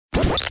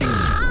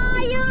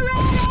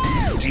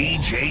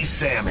DJ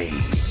Sammy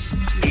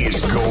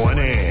is going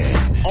in.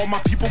 All my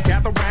people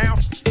gather round.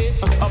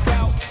 It's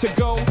about to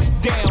go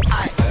down.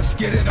 Right, let's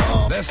get it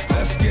on. Let's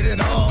get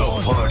it on.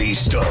 The party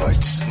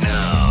starts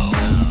now.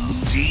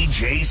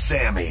 DJ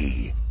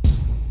Sammy.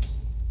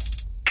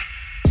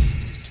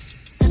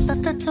 Step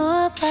up the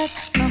tour bus,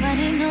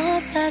 nobody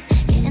knows us.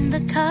 Get in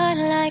the car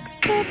like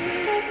skip.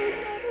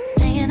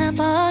 Staying up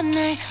all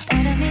night,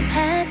 order me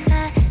pad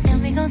thai.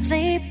 Then we gon'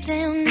 sleep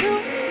till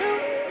noon.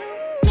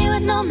 Me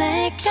with no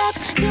makeup,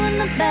 you in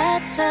the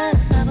bathtub,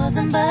 bubbles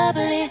and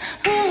bubbly.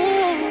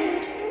 Ooh,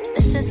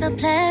 this is a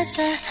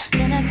pleasure.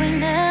 Feel like we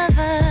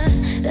never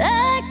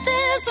like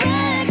this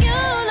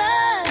regular.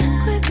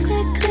 Quick,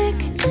 click, click,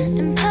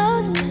 and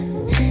post.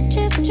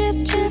 Drip, drip,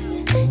 drip,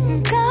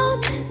 and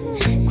gold.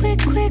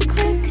 Quick, quick,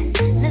 quick,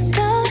 let's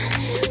go.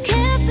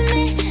 Kiss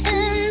me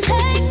and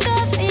take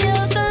off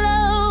your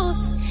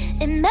clothes.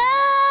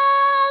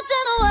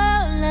 Imagine a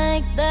world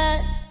like that.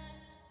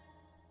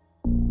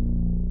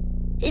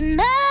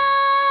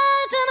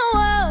 Imagine a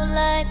world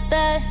like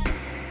that.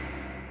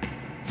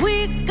 We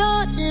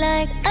go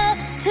like up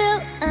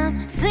till I'm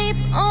asleep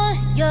on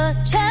your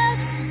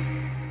chest.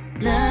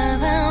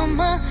 Love how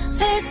my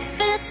face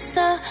fits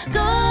so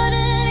good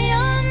in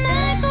your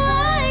neck.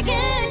 Why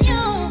can't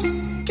you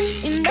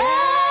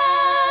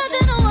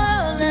imagine a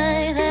world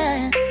like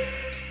that?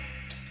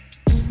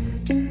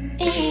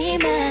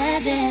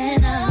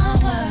 Imagine a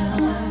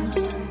world.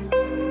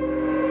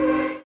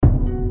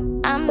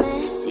 I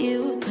miss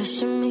you,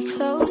 pushing me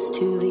close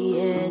to the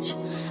edge.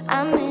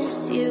 I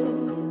miss you.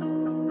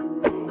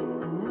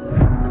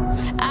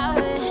 I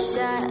wish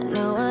I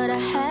knew what I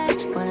had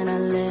when I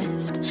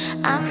left.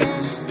 I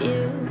miss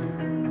you.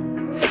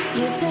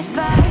 You set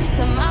fire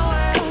to my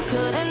world,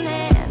 couldn't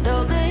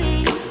handle the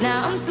heat.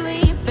 Now I'm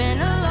sleeping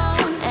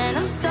alone and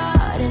I'm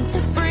starting to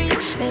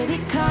freeze. Baby,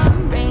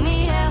 come bring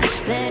me hell,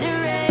 let it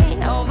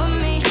rain over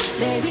me.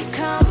 Baby,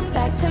 come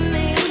back to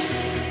me.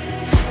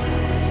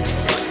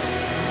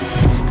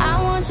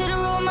 I want you to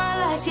rule my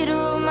life, you to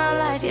rule my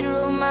life, you to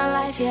rule my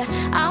life, yeah.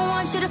 I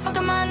want you to fuck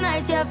up my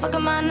nights, yeah, fuck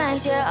up my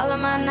nights, yeah, all of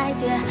my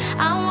nights, yeah.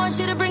 I want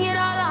you to bring it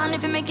all on,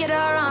 if you make it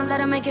all wrong,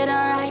 that'll make it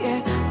alright,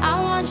 yeah.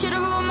 I want you to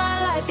rule my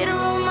life, you to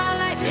rule my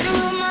life, you to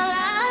rule my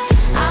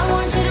life. I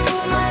want you to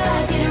rule my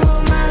life, you to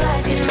rule my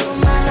life, you to rule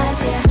my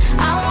life, yeah.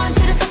 I want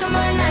you to fuck up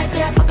my nights,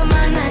 yeah, fuck up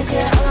my nights,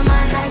 yeah, all of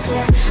my nights,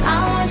 yeah. I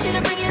want you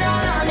to bring it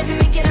all on, if you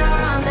make it all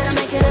wrong, that'll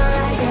make it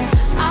alright, yeah.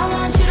 I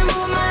want you to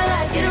rule my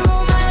life, you to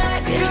rule my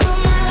life, you to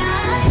rule my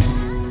life.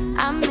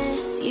 I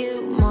miss you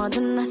more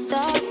than I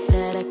thought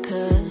that I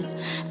could.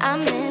 I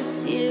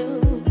miss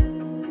you.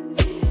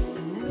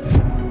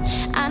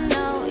 I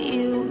know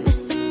you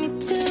missing me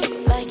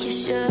too, like you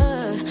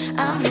should.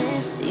 I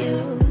miss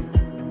you.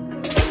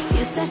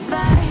 You set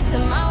fire to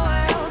my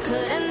world,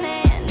 couldn't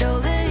handle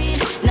the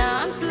heat.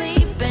 Now I'm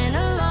sleeping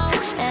alone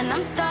and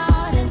I'm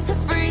starting to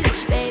freeze.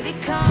 Baby,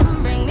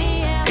 come bring me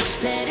hell,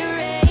 let it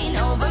rain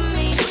over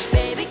me.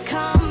 Baby,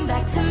 come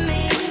back to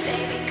me.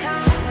 Baby,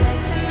 come back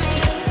to me.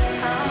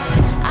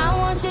 I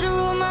want you to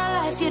rule my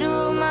life, you to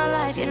rule my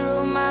life, you to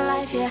rule my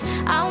life, yeah.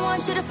 I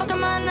want you to fuck up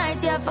my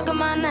nights, yeah, fuck up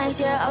my nights,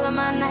 yeah, all of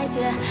my nights,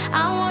 yeah.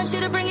 I want you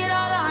to bring it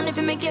all on, if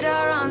you make it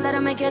all wrong,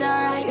 that'll make it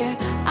alright, yeah.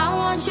 I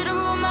want you to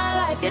rule my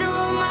life, you to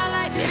rule my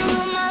life, you to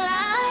rule my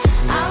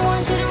life. I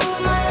want you to rule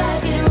my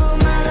life, you to rule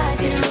my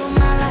life, you to rule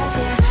my life,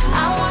 yeah.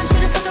 I want you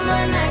to fuck up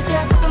my nights,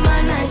 yeah, fuck up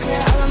my nights,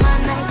 yeah, all of my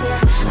nights, yeah.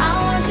 I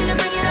want you to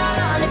bring it all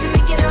on, if you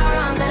make it all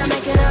wrong, that'll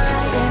make it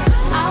alright, yeah.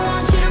 I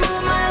want you to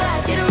rule my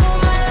life, you to rule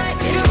my life,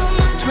 you to rule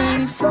my life.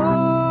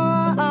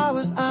 24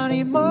 hours, I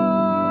need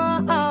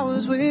more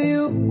hours with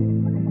you.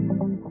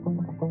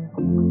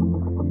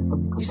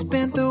 You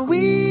spent the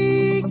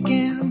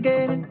weekend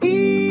getting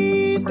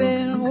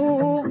even.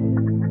 Ooh.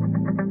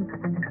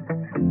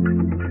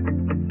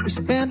 We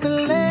spent the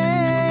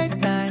late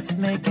nights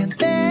making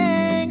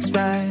things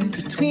right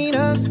between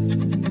us.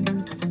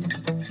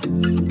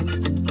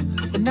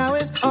 But now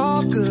it's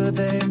all good,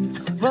 babe.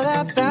 Roll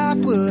that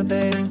backward,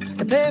 babe,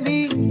 and play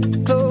me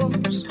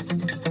close.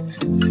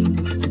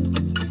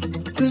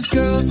 'Cause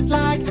girls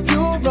like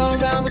you run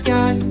around with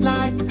guys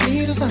like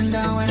me till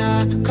sundown. When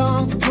I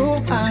come through,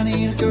 I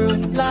need a girl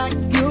like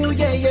you,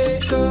 yeah, yeah.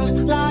 Girls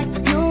like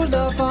you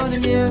love fun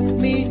and yeah,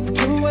 me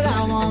do what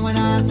I want. When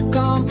I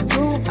come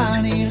through,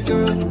 I need a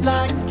girl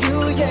like you,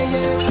 yeah,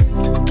 yeah.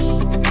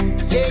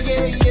 Yeah,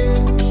 yeah, yeah.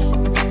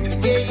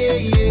 Yeah, yeah,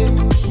 yeah.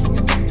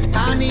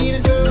 I need a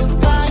girl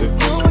like you,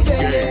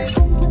 yeah,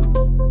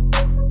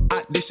 yeah.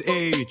 At this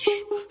age,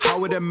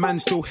 how are them man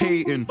still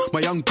hating?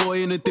 My young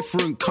boy in a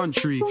different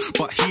country,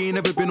 but he ain't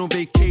ever been on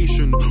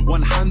vacation.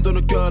 One hand on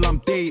a girl I'm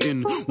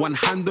dating, one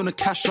hand on the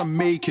cash I'm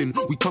making.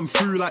 We come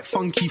through like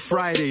Funky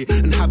Friday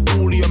and have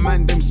all of your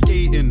man them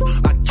skating.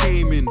 I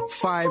came in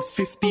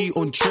 550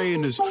 on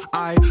trainers.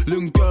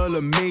 Island girl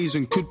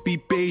amazing, could be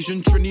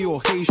Bayesian, Trini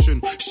or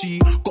Haitian. She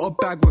got a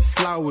bag with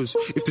flowers.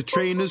 If the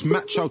trainers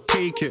match, I'll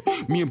take it.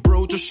 Me and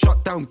bro just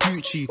shut down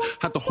Gucci,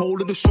 had the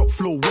whole of the shop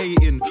floor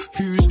waiting.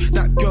 Who's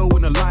that girl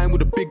in a line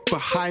with a big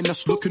behind?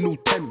 That's looking all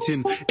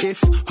tempting. If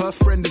her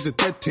friend is a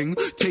dead thing,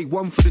 take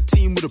one for the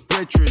team with a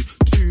brethren.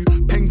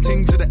 2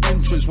 paintings at the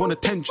entrance, want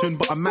attention,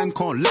 but a man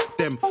can't let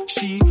them.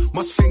 She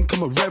must think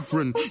I'm a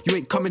reverend. You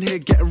ain't coming here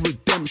getting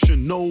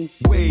redemption, no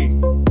way.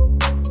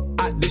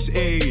 At this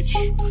age,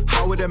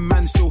 how are them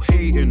man still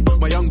hating?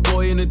 My young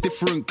boy in a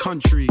different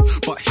country,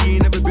 but he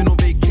ain't never been on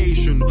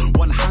vacation.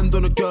 One hand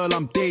on a girl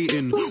I'm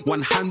dating,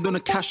 one hand on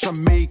the cash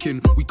I'm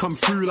making. We come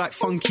through like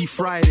Funky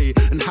Friday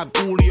and have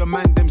all of your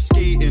man them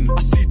skating.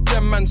 I see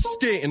them man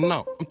skating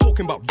now, I'm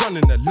talking about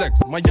running their legs.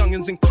 My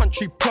youngins in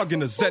country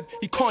plugging a Z.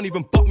 He can't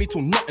even butt me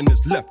till nothing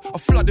is left. I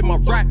flooded my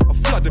right, I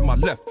flooded my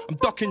left. I'm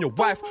ducking your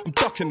wife, I'm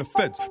ducking the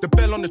feds. The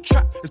bell on the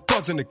trap is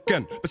buzzing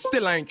again, but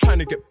still I ain't trying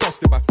to get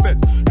busted by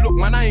feds. Look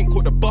man, I ain't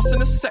caught the bus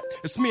in a sec.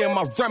 It's me and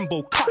my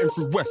Rambo cutting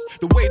through West.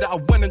 The way that I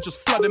went and just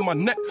flooded my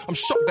neck, I'm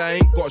shocked that I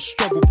ain't got a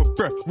struggle for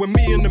breath. When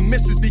me and the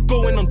missus be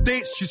going on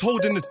dates, she's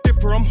holding a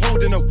dipper, I'm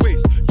holding her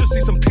waist. Just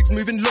see some pics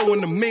moving low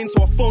in the main,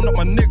 so I phoned up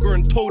my nigga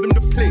and told him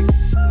to play.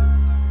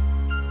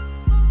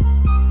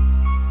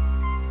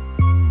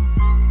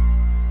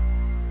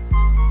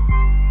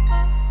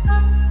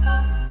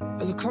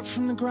 I look up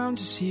from the ground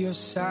to see your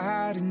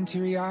sad and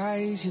teary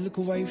eyes. You look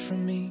away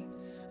from me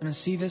and I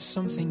see there's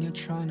something you're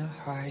trying to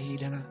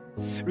hide. And I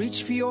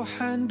reach for your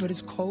hand, but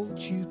it's cold.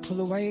 You pull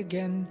away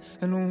again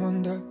and I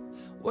wonder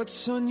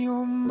what's on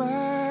your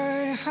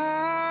mind.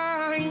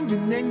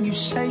 And then you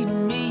say to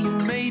me you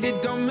made a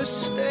dumb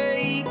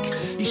mistake.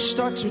 You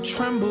start to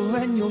tremble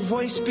and your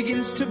voice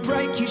begins to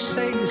break. You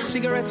say the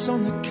cigarettes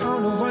on the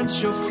counter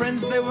weren't your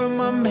friends, they were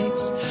my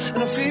mates.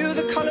 And I feel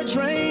the color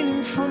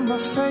draining from my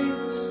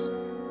face.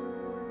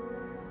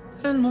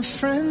 And my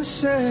friend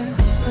said,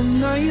 I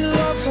know you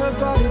love her,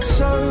 but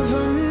it's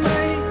over,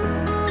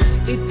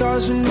 mate. It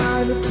doesn't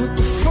matter, put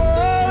the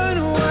phone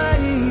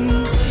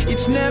away.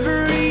 It's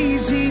never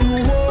easy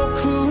to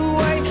walk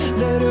away.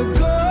 Let her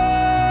go,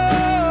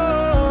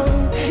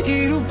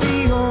 it'll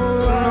be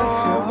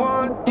alright. I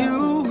want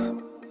you.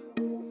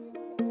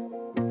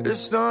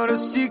 It's not a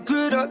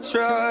secret I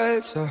try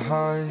to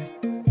hide.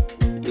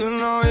 You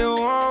know you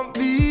want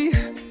me,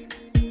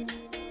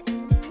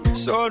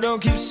 so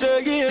don't keep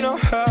saying our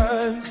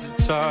hands are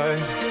tied.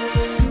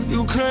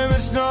 You claim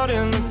it's not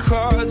in the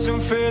cards,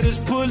 and fate is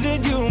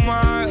pulling you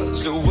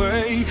miles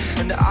away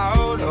and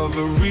out of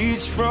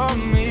reach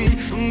from me.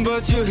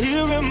 But you're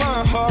here in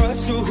my heart,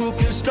 so who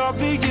can stop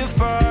me if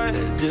I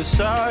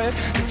decide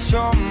that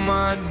you're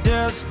my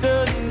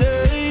destiny?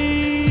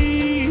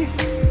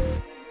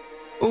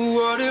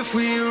 What if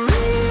we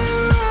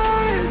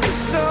rewrite the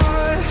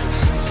stars?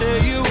 Say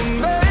you were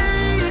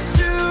made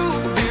to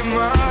be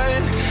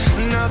mine.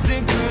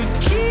 Nothing could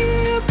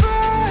keep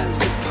us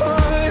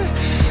apart.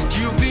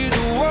 You be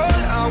the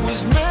one I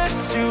was meant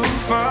to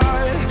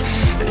find.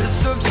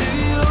 It's up to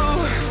you,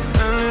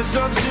 and it's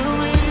up to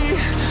me.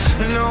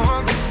 No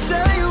one can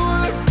say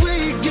what we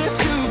get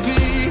to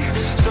be.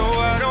 So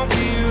why don't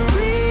we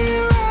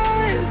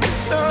rewrite the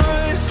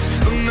stars?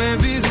 Or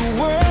maybe the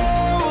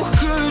world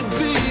could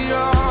be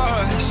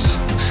ours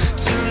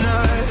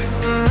tonight.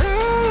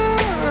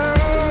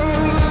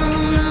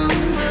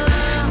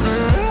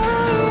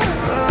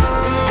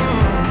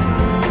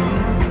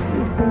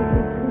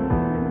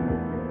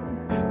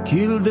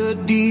 Kill the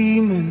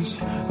demons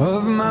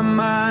of my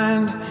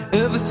mind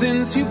ever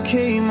since you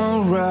came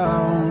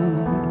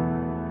around.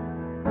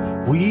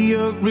 We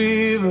a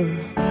river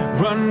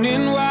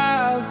running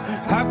wild.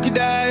 How could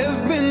I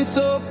have been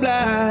so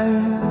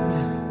blind?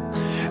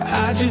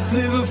 I just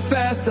live a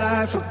fast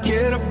life,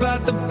 forget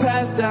about the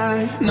past.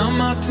 I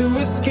numb out to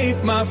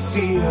escape my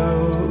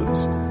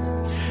fears.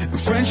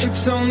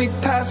 Friendships only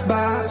pass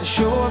by,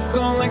 show up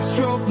gone like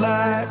strobe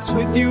lights.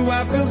 With you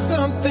I feel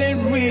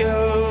something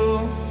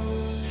real.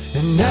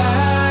 And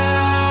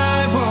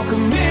I walk a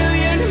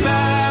million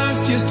miles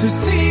just to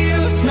see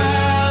you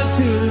smile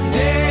till the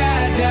day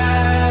I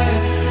die.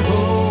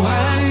 Oh,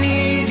 I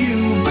need you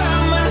by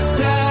my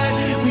side.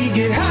 We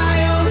get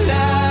high on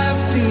life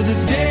till the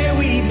day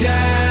we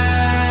die.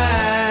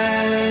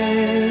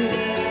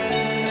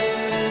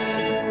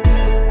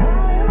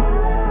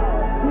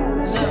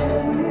 Look,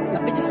 my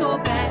bitches all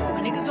bad,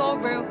 my niggas all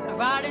real. I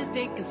ride and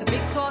stick in some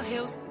big tall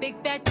hills, big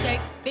fat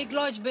checks, big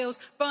large bills,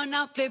 run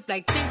out flip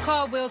like 10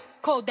 car wheels.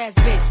 Cold ass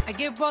bitch, I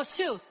give raw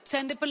chills.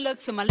 10 different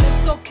looks and my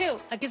looks so kill.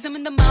 I kiss him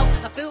in the mouth,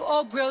 I feel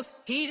all grills.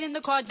 Heat in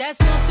the car, that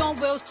smells on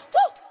wheels.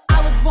 Woo!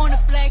 I was born to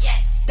flex,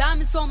 yes.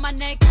 Diamonds on my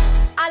neck.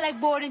 I like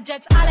boarding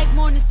jets, I like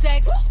more than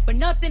sex. Woo! But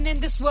nothing in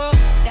this world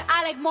that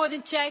I like more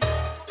than checks.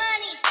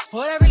 Money.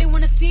 All I really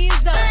wanna see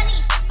is the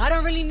money. I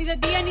don't really need a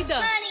D, I need the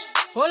money.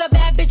 All a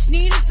bad bitch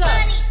need is the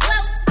money.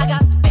 I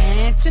got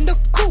bands in the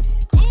coupe,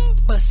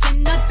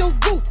 bustin' out the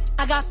roof.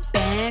 I got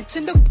bands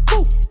in the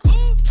coupe.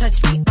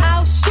 Touch me,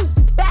 I'll shoot.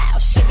 Bow,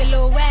 shake a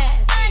little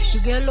ass. Money. You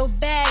get a little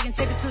bag and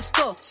take it to the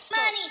store.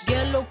 Money.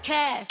 Get a little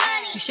cash.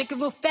 Money. You shake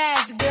it real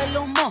fast, you get a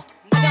little more.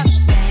 Money. I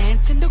got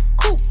bands in the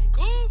coupe,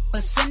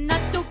 bustin'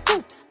 out the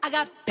roof. I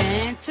got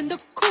bands in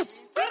the coupe,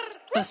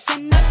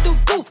 bustin' out the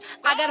roof.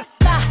 I gotta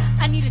fly,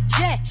 I need a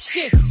jet.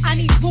 Shit, I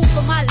need room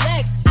for my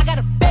legs. I got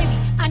a baby,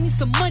 I need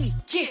some money.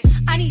 Yeah,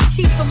 I need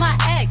teeth for my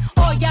egg.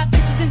 All y'all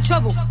bitches in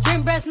trouble.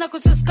 Bring brass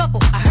knuckles to scuffle.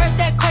 I heard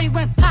that Cardi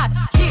went pop.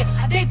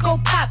 Yeah, they go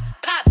pop,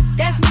 pop.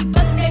 That's me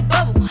busting they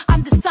bubble.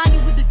 I'm the Sonny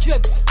with the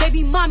drip.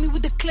 Baby mommy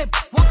with the clip.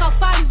 Walk out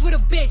bodies with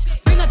a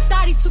bitch. Bring a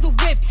thotty to the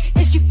whip.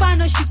 And she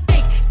fine or she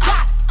fake.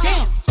 God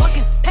damn,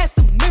 walking past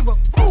the mirror.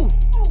 Ooh,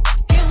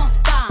 damn, I'm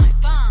fine.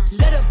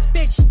 Let a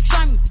bitch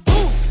try me.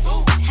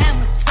 Boom,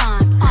 hammer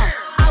time.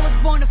 I was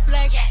born to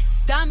flex.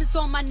 Diamonds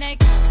on my neck.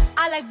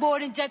 I like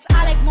boarding jets.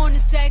 I like more than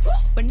sex.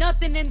 But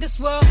nothing in this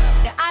world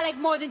that I like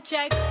more than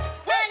checks.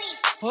 Money.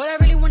 All I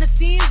really wanna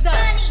see is the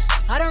money.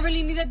 I don't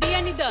really need a D,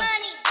 I need the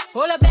money.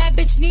 All a bad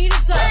bitch need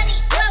is the money.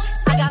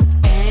 I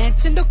got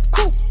bands in the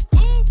coop,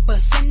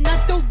 bustin'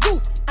 out the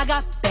roof. I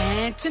got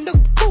bands in the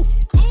coop.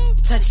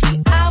 Touch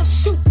me, I'll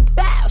shoot.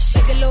 Bow,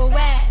 shake a little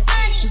ass.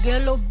 Money. You get a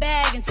little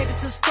bag and take it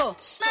to the store.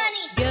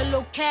 Money. Get a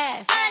little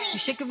cash. Money. You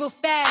shake it real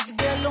fast, you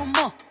get a little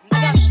more.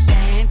 Money. I got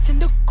bands in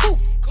the coop,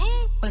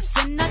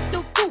 bustin' out the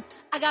roof.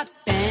 I got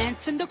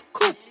bands in the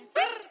coop.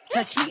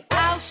 Touch me,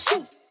 I'll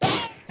shoot.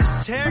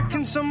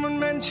 Can someone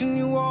mention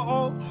you are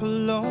all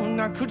alone?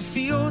 I could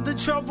feel the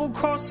trouble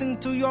coursing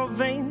through your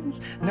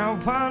veins. Now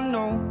I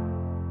know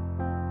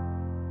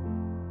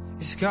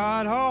it's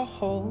got a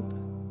hold.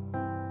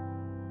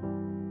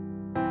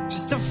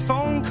 Just a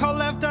phone call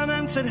left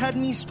unanswered had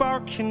me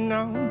sparking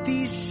now.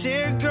 These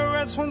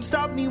cigarettes won't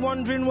stop me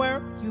wondering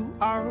where you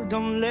are.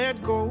 Don't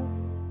let go.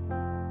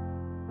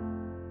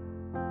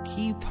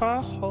 Keep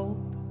a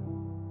hold.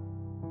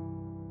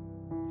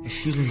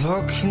 If you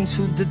look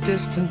into the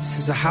distance,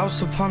 there's a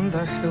house upon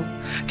the hill,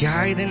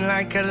 guiding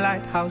like a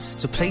lighthouse.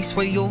 It's a place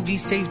where you'll be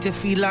safe to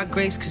feel our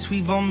grace, cause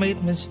we've all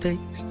made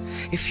mistakes.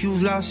 If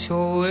you've lost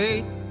your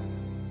way,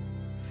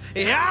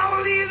 yeah, I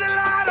will leave the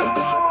light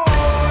on.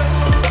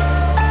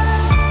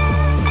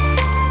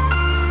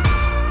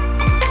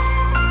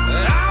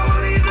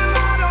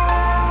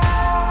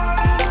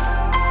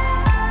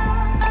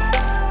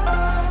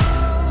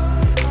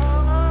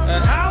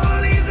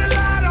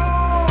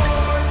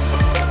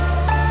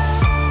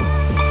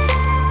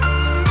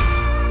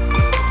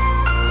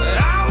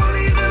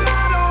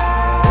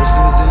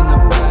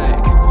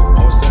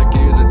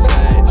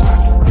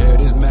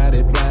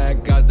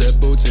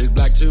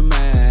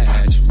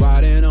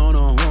 Riding on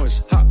a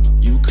horse, ha,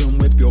 you can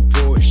whip your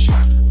Porsche.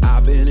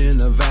 I've been in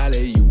the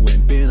valley, you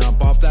ain't been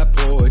up off that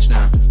porch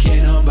now.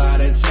 Can't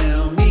nobody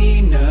tell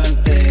me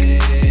nothing.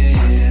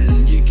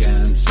 You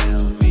can't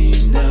tell me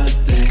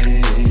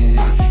nothing.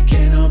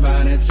 Can't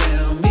nobody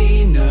tell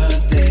me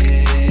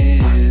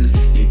nothing.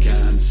 You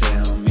can't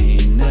tell me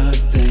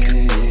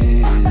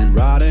nothing.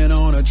 Riding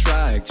on a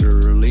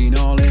tractor, lean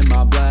all in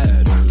my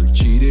bladder.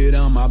 Cheated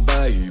on my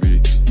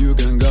baby, you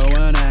can go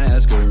and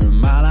ask her.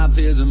 My life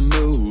is a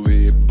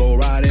movie, bull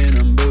riding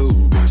on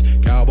boobies.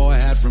 Cowboy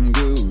hat from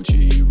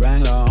Gucci,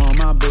 Wrangler on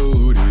my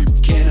booty.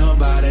 Can't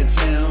nobody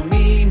tell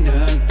me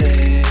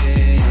nothing.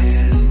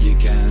 You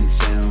can't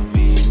tell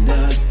me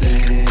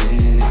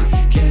nothing.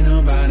 Can't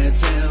nobody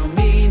tell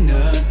me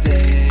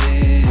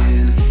nothing.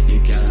 You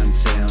can't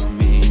tell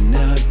me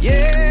nothing.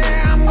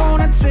 Yeah, I'm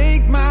gonna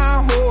take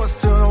my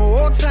horse to the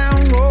old town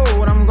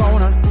road. I'm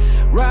gonna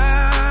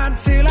ride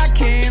till I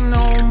can't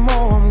no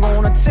more. I'm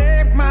gonna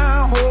take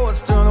my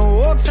horse to the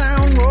old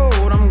town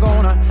road. I'm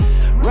gonna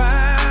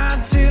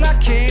ride till I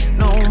can't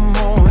no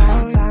more.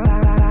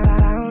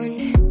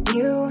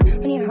 You,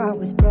 when your heart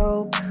was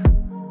broke,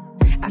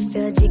 I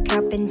filled your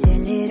cup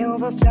until it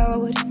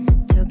overflowed.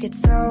 Took it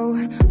so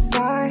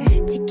far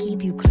to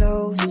keep you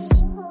close.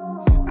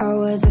 I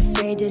was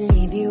afraid to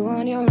leave you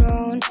on your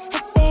own.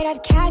 I said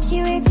I'd catch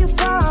you if you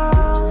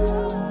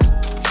fall,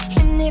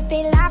 and if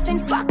they laugh, then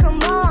fuck them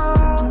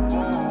all.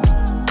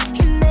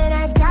 And then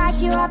I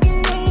got you off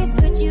your knees,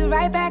 put you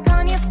right back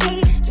on your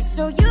feet, just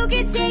so you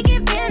could take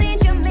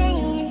advantage of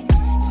me.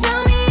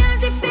 Tell me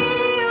how's it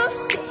feel,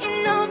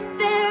 sitting up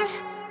there,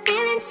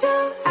 feeling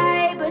so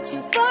high, but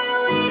too far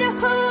away to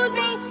hold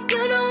me.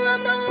 You know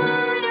I'm the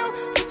one who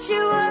put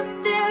you up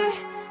there.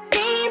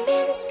 Name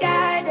in the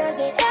sky, does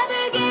it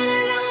ever get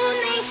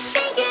lonely?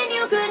 Thinking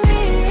you could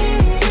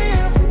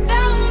live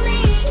without me.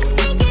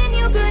 Thinking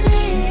you could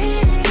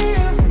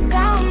live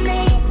without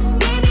me.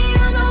 Maybe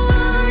I'm the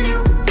one who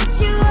put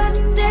you up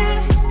there.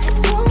 I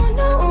don't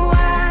know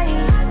why.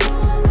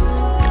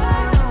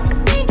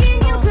 Thinking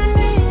you could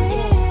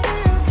live.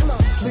 Come on.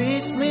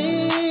 Please me,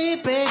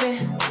 baby.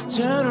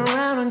 Turn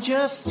around and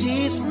just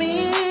tease me,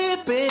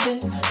 baby.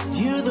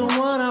 You're the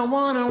one I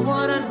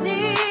wanna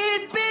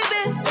need,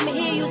 baby. Let me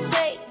hear you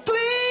say,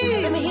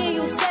 Please. let me hear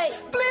you say,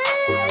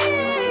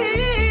 Please.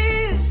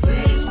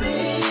 Please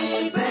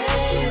me,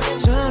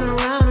 baby. Turn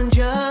around and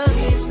just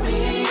tease me,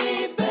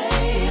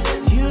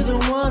 baby. You're the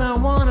one I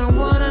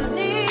wanna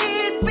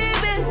need,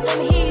 baby. let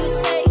me hear you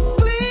say,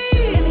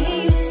 Please. let me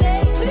hear you say,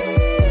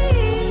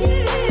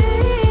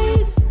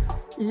 Please.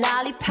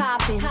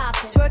 lollipopping,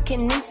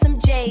 twerking in some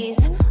J's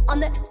on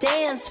the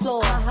dance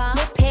floor.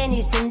 No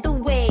panties in the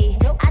way.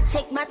 I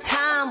take my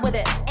time with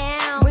it.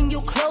 Bring you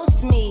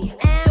close to me.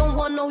 Don't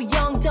want no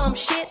young dumb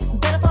shit.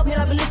 Better fuck me me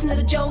like we listen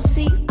to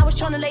Josie. I was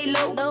trying to lay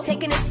low,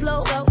 taking it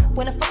slow.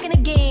 When I fucking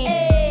again,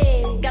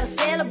 hey, gotta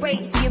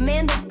celebrate. Do your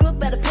man look good?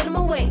 Better put him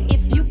away.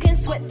 If you can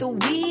sweat the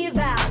weave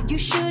out, you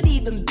should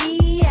even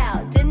be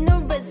out. Dinner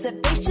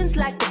reservations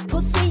like the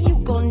pussy you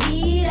gon'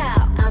 need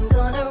out. I'm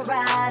gonna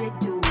ride it,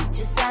 do it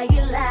just how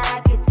you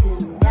like it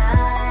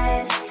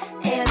tonight.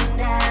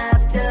 And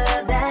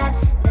after that,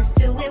 let's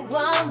do it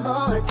one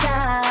more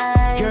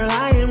time. Girl,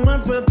 I ain't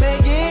one for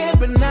begging,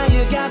 but now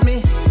you got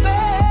me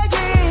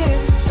begging.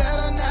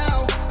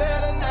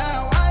 Better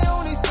now, I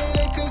only say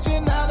that cause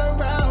you're not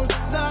around.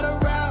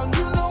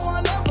 You know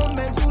I never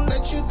meant to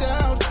let you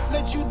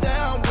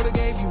down. Would've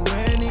gave you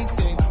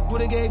anything,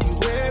 would've gave you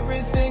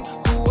everything.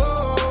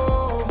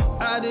 Whoa,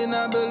 I did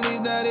not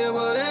believe that it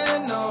would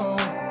end, no.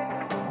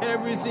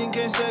 Everything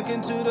came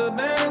second to the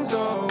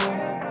benzo.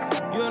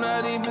 You're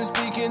not even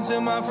speaking to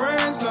my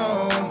friends,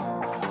 no.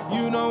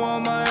 You know all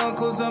my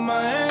uncles and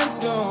my aunts,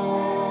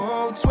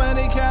 no.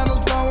 20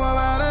 candles, blow them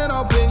out and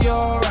open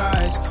your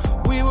eyes.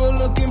 We were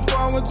looking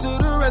forward to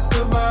the rest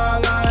of our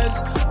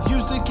lives.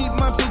 Used to keep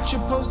my picture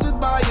posted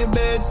by your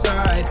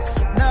bedside.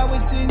 Now we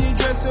see you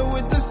dressing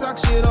with the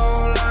socks you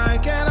don't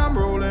like. And I'm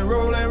rolling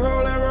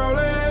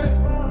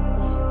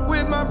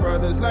with my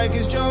brothers like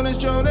it's Jonas.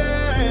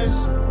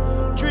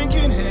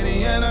 Drinking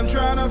Henny and I'm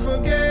trying to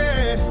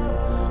forget,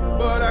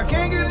 but I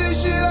can't get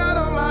this shit out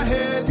of my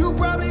head. You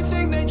probably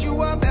think that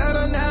you are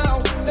better now.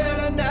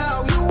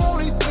 You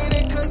only say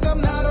that cause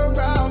I'm not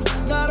around.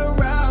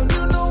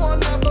 You know I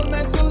never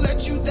meant to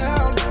let you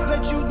down.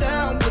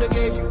 Would've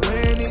gave you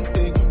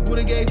anything,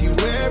 would've gave you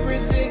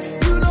everything.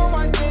 You know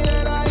I say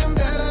that I am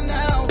better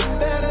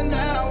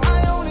now.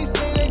 I only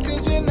say that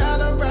cause you're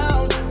not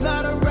around.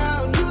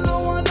 You know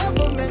I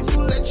never meant to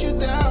let you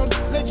down.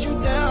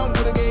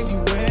 Would've gave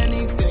you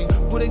anything,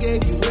 would've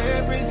gave you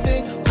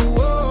everything.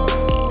 Whoa.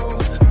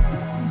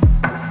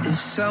 If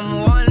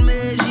someone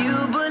made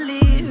you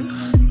believe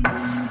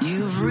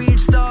you've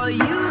reached all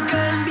you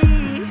can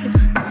be,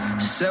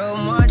 so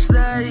much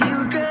that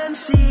you can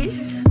see,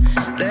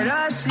 that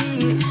I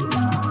see.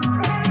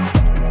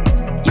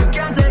 You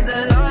can't take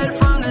the light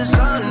from the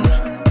sun.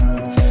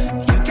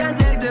 You can't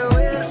take the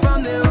wind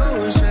from the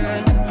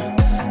ocean.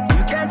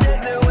 You can't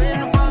take the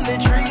wind from the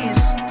trees.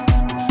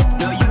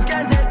 No, you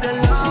can't take the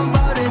love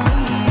out of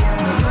me.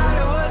 No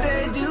matter what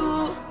they do,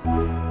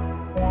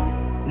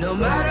 no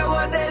matter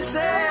what they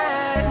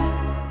say,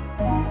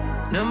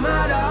 no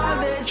matter how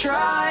they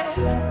try,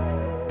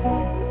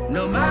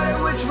 no matter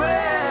which way,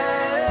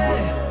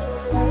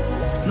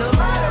 no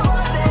matter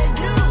what they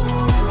do,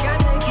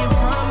 can't take it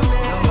from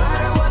me. No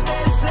matter what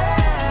they say,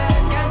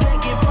 can't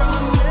take it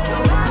from me. No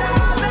matter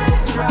how they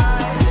try,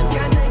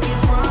 can't take it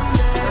from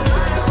me. No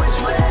matter which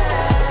way,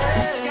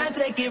 can't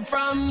take it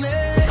from me.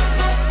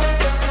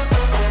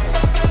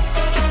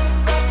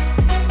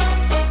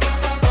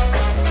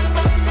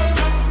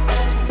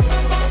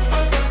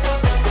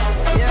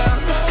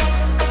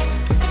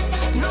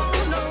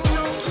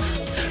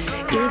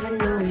 Even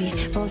though we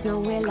both know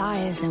we're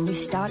liars and we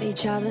start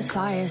each other's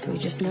fires, we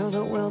just know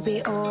that we'll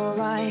be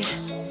alright.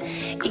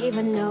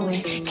 Even though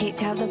we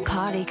kicked out the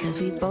party cause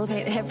we both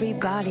hate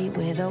everybody,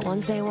 we're the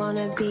ones they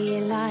wanna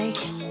be like.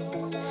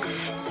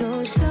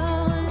 So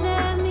don't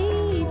let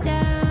me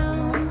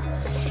down,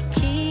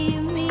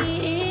 keep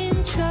me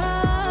in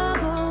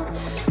trouble.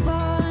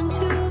 Born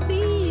to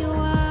be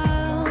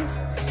wild,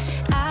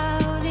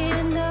 out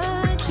in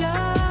the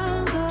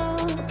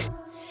jungle.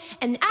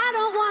 And I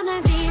don't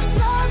wanna be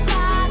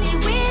somebody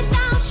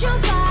without your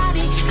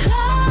body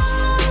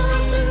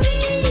close to me.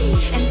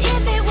 And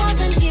if it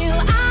wasn't you,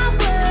 I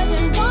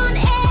wouldn't want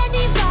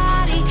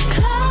anybody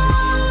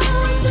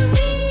close to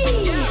me.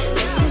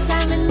 Cause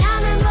I'm an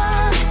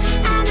animal,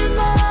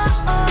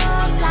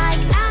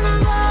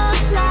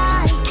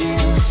 like you.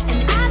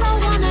 And I don't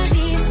wanna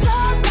be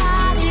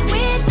somebody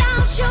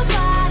without your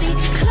body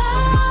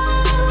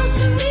close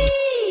to me.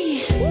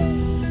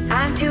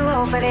 I'm too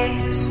old for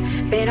this,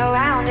 been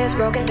around this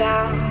broken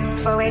down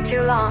for way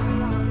too long.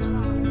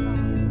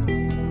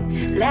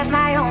 Left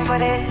my home for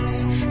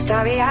this,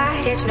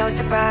 starry-eyed, it's no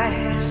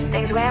surprise,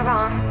 things went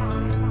wrong.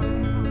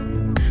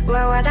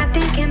 What was I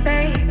thinking,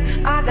 babe?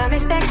 All the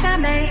mistakes I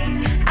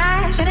made,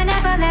 I should've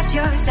never left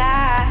your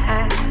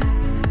side.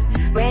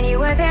 When you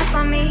were there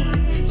for me,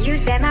 you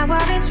set my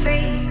worries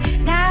free.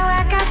 Now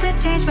I got to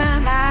change my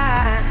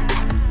mind.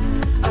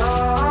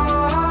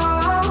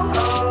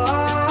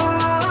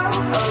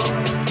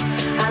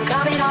 I'm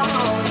coming home.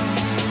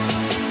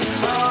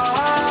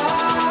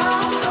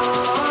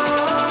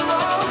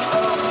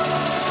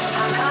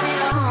 I'm coming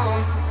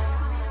home.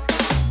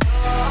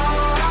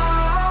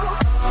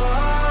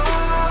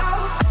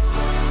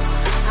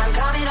 I'm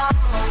coming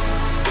home.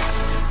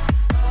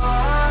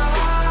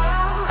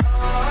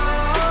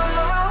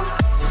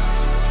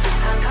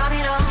 I'm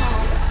coming home.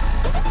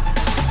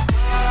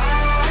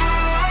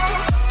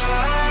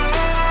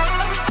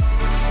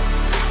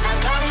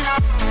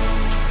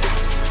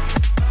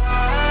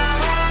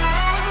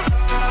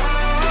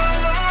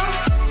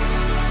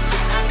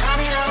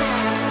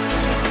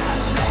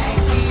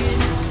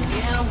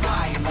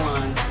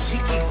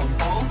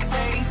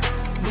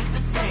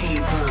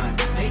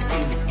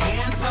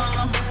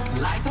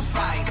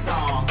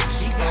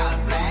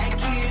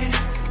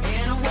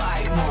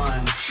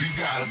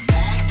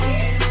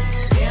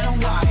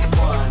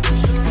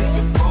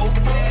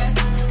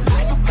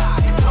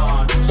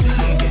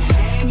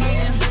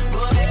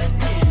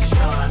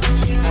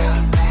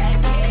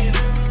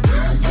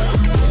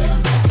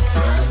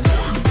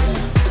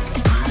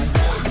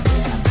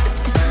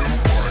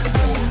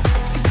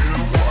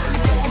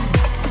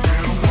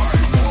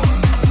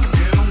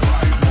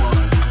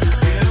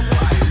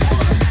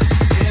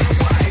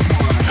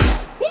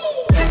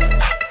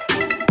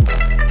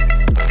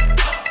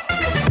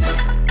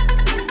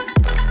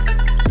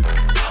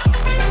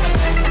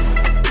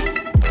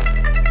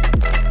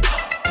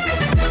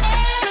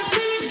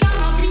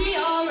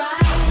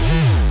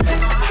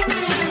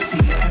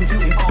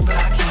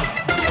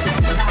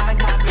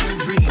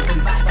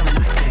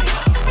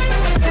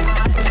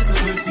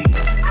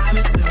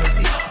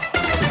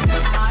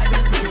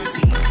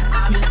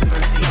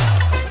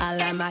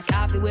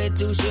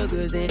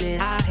 cruising in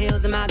high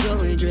heels and my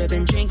jewelry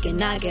dripping,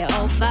 drinking, I get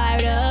all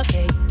fired up.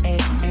 Hey, hey,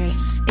 hey.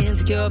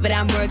 Insecure, but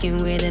I'm working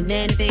with it.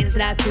 Many things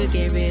that I could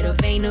get rid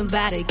of. Ain't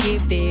nobody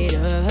give it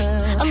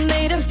up. I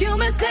made a few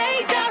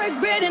mistakes I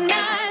regret it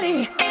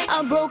nightly.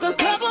 I broke a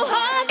couple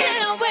hearts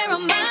and I wear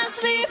on my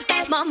sleeve.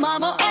 My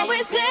mama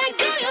always said,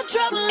 girl, you're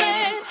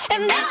troubling.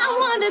 And now I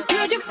wonder,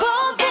 could you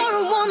fall for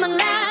a woman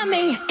like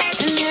me?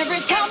 And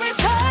every time we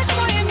touch,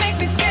 boy, you make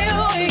me feel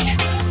weak.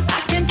 I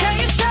can tell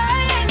you're shy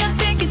and I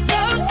think you're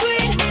so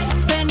sweet.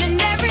 Spending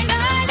every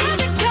night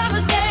under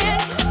covers and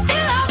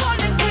still I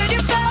wonder, could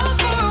you fall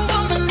for a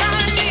woman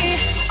like me?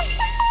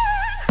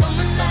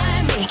 Woman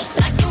like me,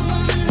 like a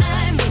woman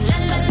like me. La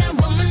la la,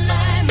 woman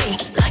like me,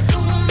 like a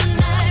woman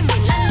like me.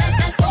 La la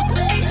la, woman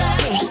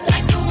like me,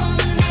 like a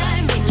woman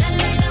like me. La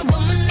la la,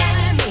 woman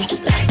like me,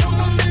 like a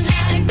woman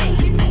like me.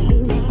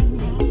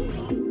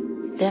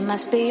 There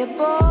must be a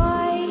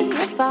boy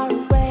far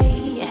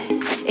away,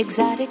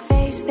 exotic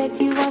face that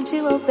you want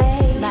to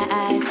obey. My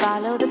eyes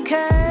follow the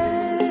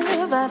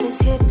curve of his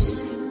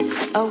hips.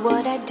 Oh,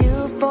 what I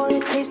do for a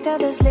taste of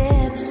those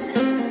lips.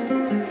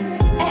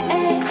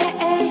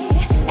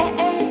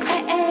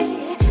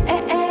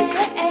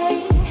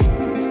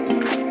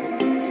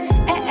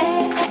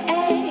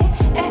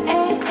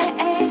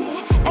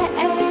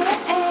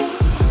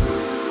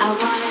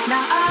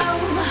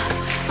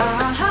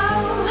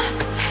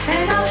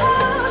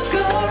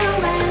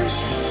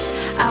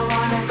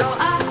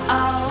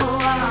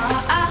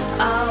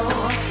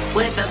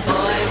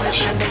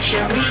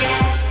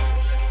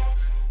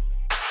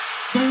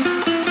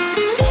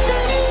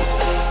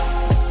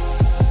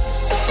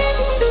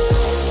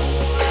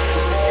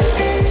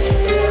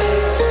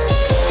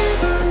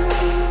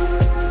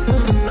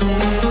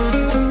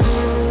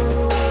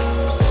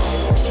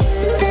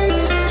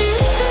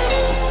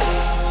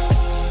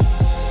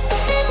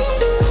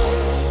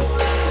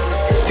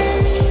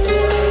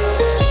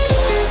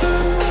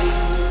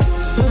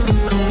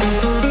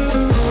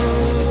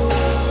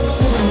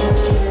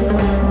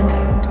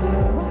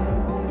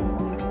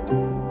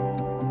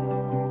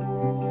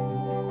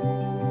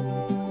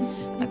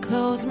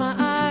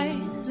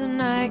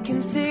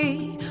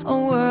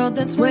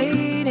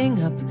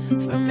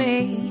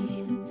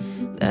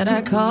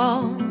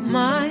 Call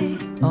my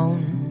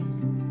own.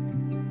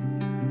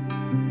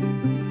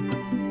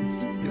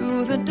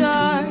 Through the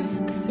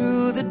dark,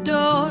 through the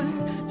door,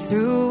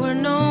 through where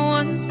no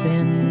one's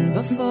been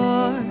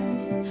before,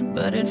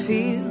 but it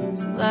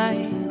feels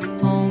like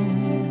home.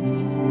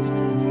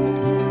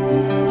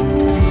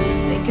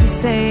 They can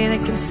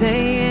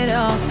say it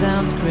all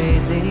sounds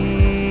crazy.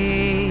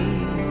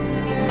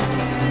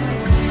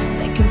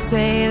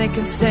 They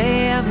can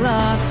say I've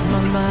lost my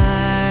mind.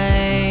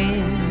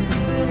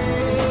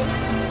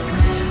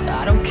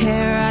 I don't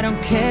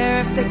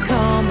care if they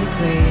call me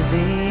crazy.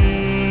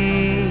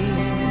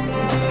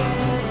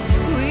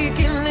 We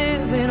can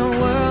live in a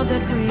world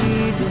that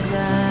we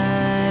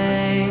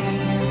design.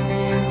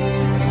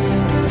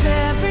 'Cause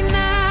every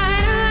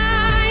night I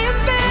lie in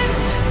bed,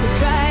 the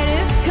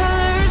brightest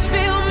colors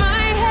fill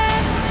my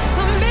head.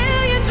 A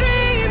million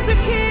dreams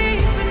are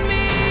keeping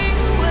me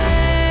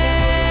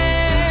awake.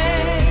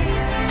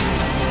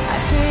 I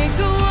think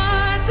of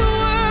what the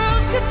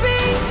world could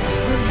be,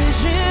 a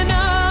vision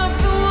of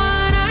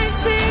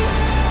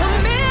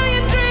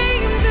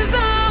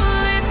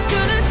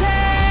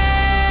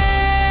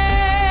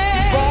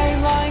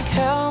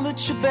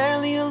you're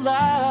barely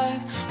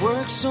alive.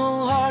 Work so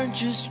hard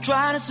just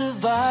trying to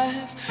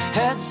survive.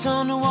 Head's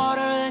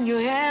underwater and your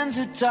hands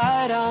are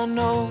tied, I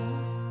know.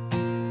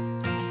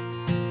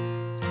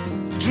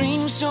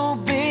 Dreams so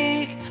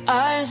big,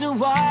 eyes are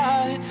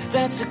wide.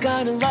 That's the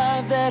kind of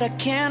life that I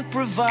can't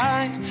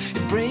provide.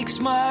 It breaks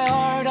my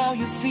heart how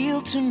you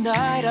feel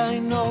tonight, I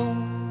know.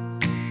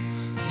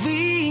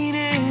 Lean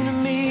into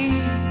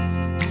me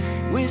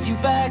with you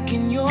back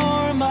in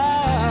your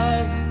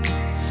mind.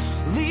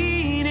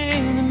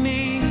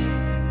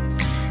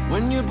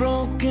 When you're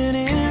broken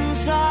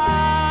inside,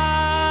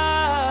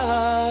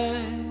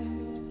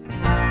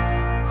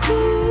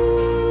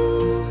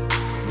 ooh,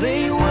 lay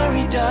your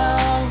worry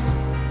down,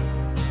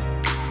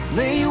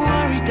 lay your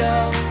worry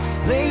down,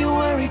 lay your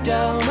worry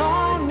down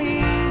on me.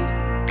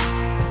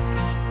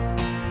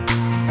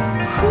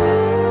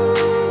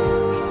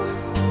 Ooh,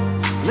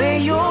 lay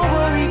your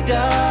worry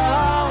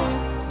down,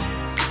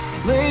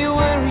 lay your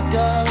worry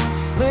down,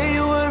 lay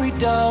your worry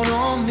down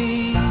on me.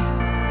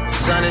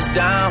 Sun is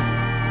down,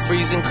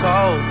 freezing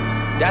cold,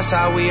 that's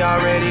how we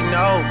already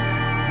know.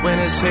 When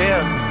it's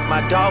here,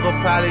 my dog will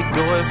probably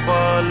do it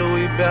for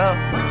Louis Bell.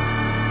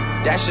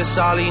 That's just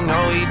all he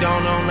know, he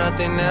don't know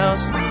nothing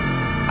else.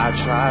 I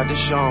tried to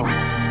show him.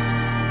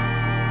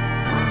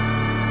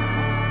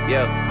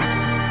 Yeah,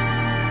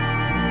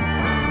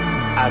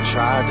 I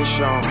tried to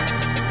show him.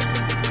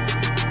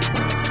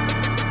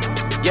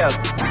 Yeah,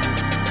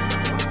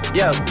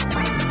 yeah,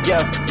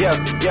 yeah, yeah,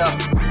 yeah.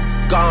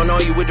 Gone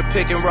on you with the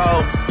pick and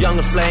roll.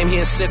 Younger flame, he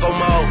in sicko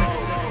mode.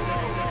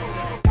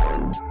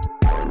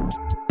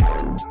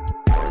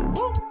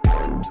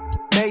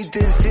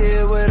 this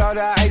here with all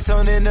the ice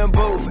on in the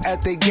booth.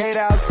 At the gate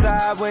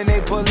outside, when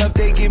they pull up,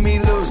 they give me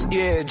loose.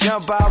 Yeah,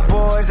 jump out,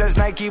 boys. That's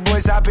Nike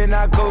boys hopping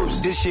our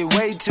coast. This shit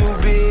way too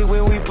big.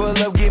 When we pull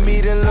up, give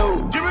me the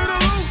loot. Give me the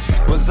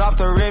loot. Was off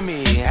the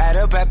Remy, had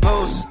up at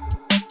Post.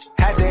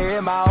 Had to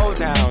hit my old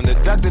town to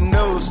duck the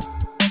news.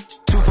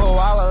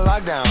 2-4-hour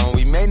lockdown,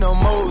 we made no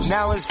moves.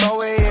 Now it's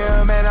 4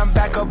 a.m. and I'm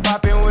back up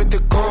popping with the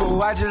crew.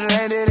 I just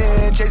landed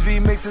in Chase B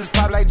mixes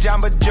pop like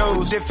Jamba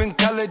Joe's. Different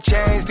color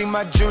chains, think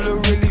my jeweler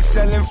really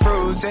selling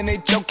fruits. And they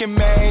joking,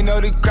 man, know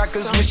the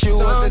crackers wish it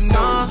was a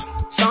news.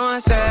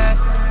 Sunset.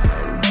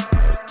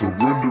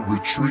 Surrender,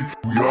 retreat,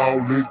 we all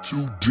in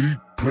too deep.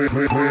 Plan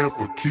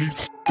for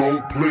keeps,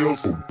 don't play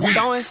us for weeks.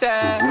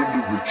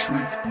 Surrender,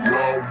 retreat, we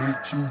all in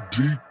too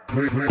deep.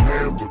 Plan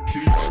for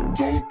keeps,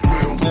 don't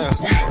play us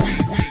for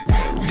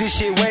weeks. This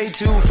shit way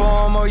too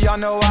formal, y'all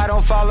know I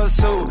don't follow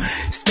suit.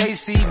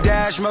 Stacy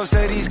Dash, most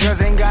of these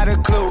girls ain't got a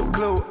clue.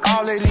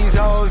 All of these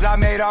hoes I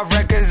made off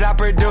records I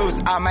produce.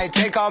 I might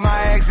take all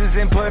my exes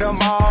and put them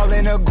all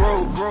in a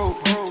group.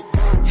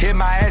 Hit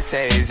my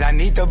essays, I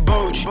need the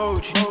booch.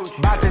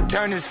 About to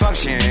turn this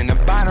function into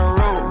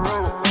Bonnaroo.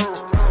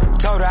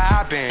 Told her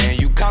hop in,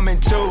 you coming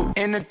too.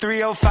 In the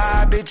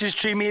 305, bitches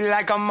treat me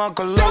like I'm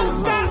Uncle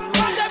Luke.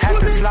 Have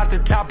to slot the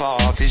top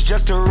off, it's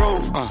just a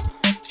roof.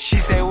 She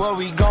said, where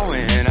we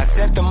going? I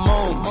said the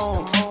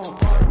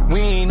moon. We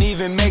ain't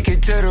even make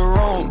it to the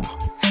room.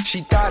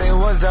 She thought it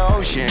was the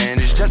ocean,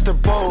 it's just a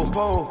pool.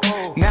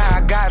 Now I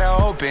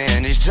gotta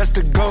open, it's just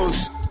a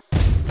ghost.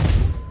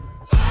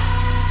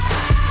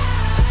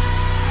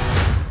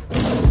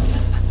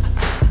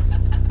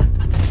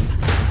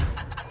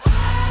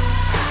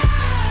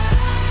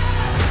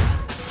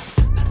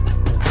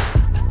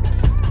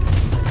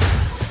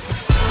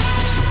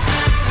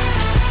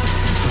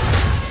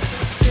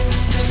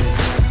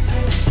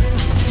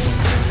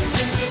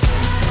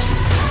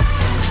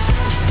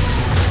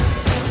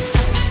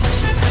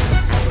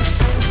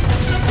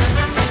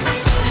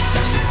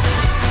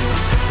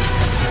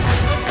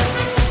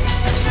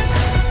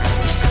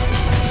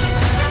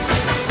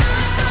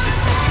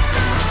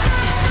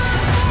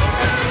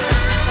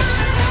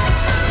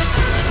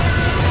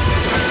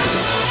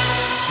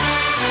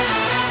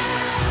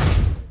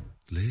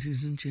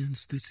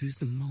 Gents, this is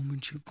the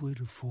moment you've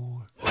waited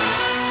for.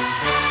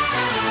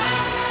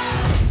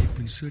 You've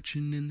been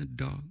searching in the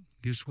dark,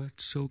 your sweat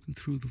soaking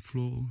through the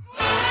floor.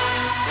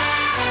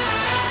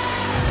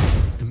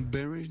 And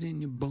buried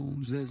in your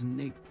bones, there's an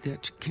ache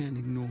that you can't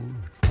ignore.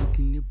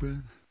 Taking your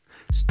breath,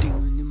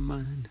 stealing your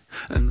mind,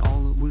 and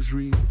all that was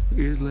real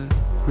is left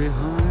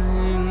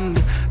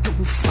behind.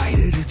 Don't fight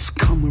it, it's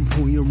coming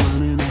for you,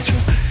 running at you.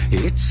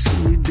 It's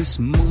only this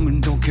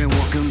moment, don't care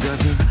what can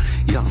gather.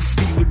 Your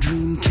fever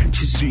dream, can't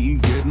you see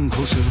getting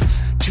closer?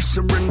 Just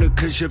surrender,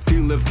 cause you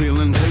feel the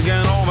feeling taking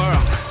over.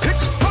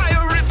 It's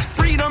fire, it's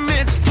freedom,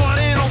 it's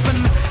flooding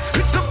open.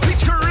 It's a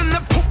picture in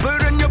the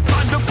pulpit and your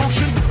blind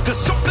devotion. There's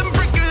something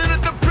breaking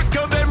at the brick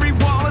of every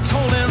wall, it's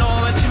holding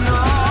all that you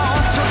know.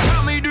 So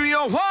tell me, do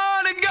you want?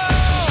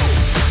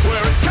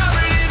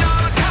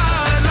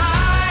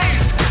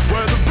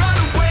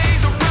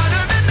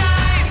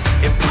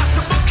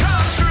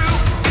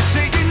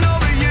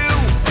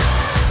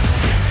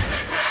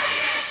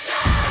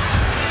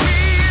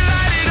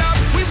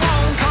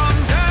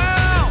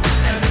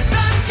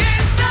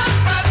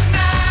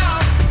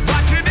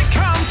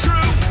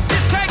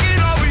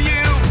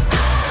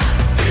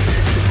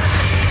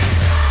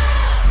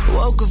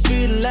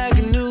 Like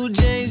a new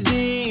James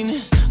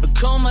Dean, I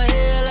comb my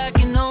hair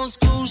like an old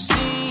school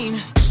scene.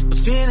 I'm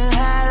feeling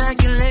high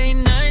like a late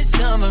night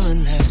summer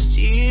of last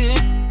year.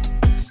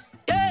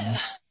 Yeah,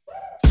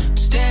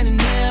 standing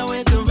there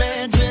with the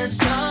red dress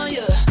on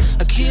ya.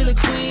 I kill a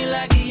queen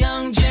like a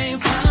young Jane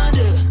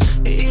Fonda.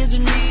 It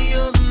isn't me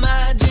or am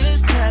I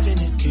just having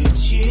a good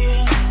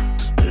year?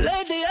 But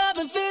lately I've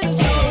been feeling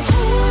so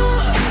cool.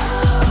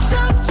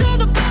 Top to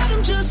the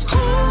bottom, just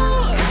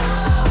cool.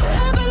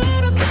 Every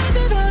little thing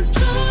that I do.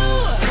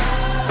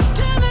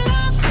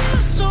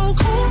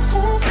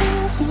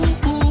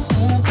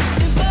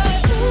 It's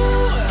like,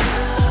 ooh,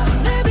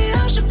 maybe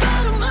I should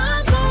bottle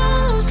my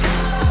bones.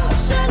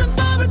 Set a $5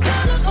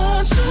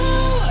 or two.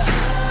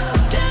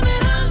 Damn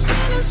it, I'm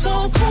feeling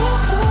so cool.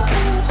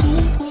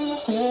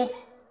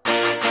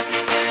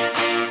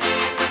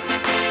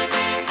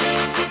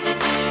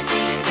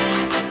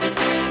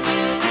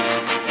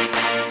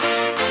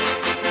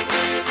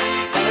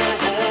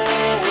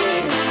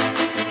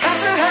 Had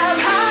to have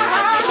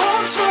high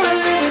hopes for a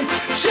living.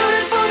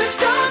 Shooting for the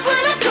stars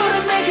when I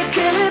couldn't make a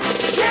killing.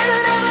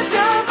 Didn't have a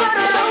time, but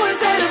I always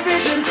had a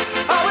vision.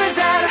 Always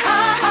had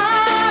high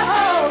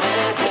hopes.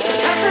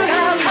 Had to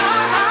have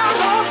high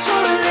hopes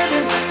for a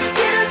living.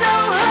 Didn't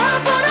know how,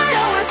 but I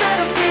always had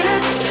a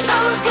feeling. I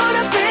was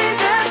gonna be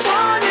that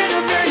one in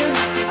a million.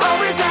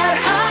 Always had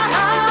high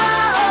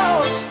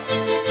hopes.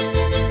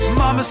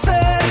 Mama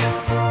said,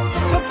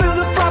 fulfill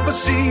the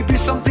prophecy, be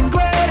something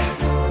great.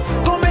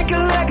 Go make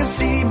a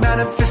legacy,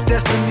 manifest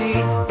destiny.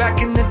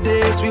 Back in the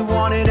days, we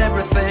wanted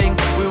everything.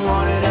 We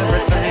wanted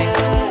everything.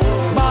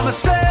 Mama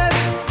said,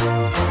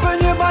 burn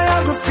your biography.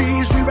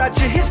 biographies, rewrite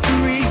your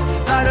history,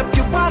 light up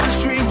your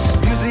wildest dreams,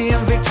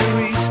 museum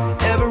victories.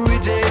 Every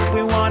day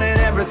we wanted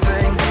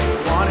everything,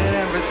 wanted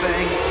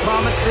everything.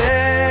 Mama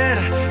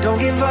said, don't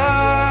give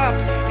up,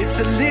 it's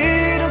a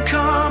little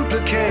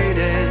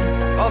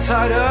complicated. All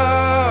tied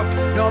up,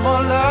 no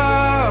more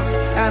love,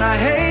 and I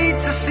hate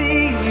to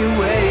see you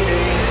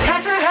waiting.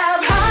 Had to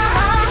have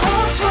high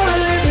hopes for a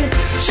living,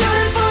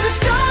 shooting for the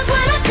stars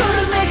when I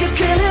couldn't make a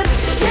killing.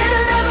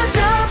 Didn't ever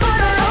doubt, but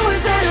I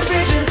always had a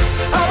vision,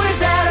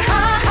 always had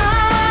high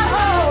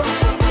hopes.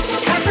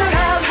 Had to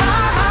have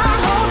high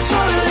hopes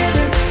for a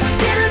living,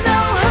 didn't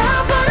know how,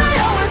 but I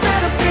always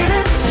had a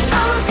feeling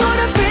I was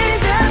gonna be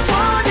that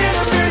one in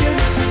a million.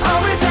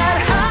 Always had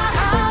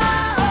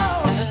high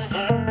hopes.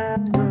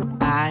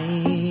 I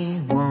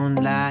won't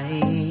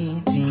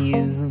lie to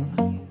you,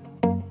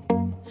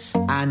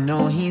 I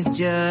know he's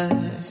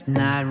just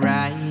not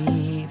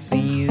right for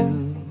you.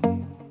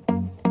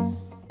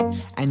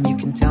 And you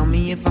can tell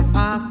me if I'm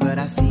off, but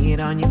I see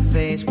it on your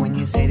face when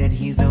you say that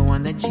he's the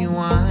one that you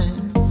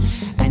want.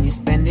 And you're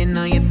spending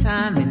all your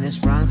time in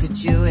this wrong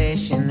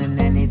situation, and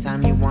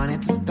anytime you want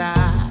it to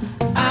stop,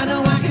 I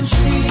know I can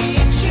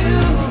treat you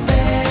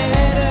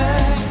better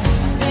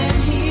than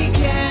he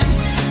can.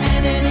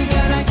 And any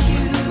girl like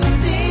you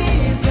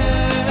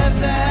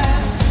deserves a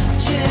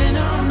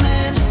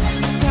gentleman.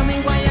 Tell me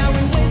why are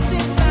we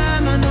wasting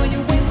time? I know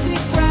you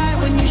wasted cry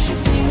when you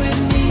should be with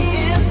me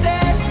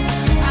instead.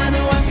 I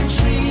know I can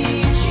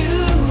treat you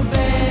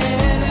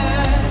better,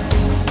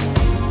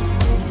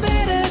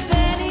 better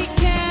than he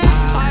can.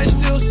 I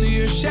still see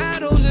your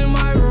shadows in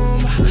my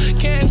room.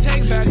 Can't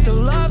take back the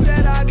love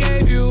that I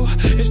gave you.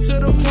 It's to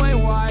the point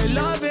where I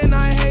love and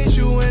I hate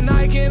you, and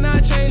I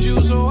cannot change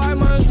you, so I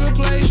must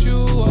replace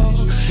you.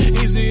 Oh,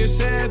 easier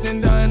said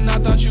than done. I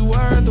thought you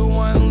were the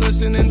one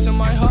listening to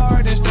my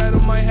heart instead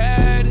of my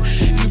head.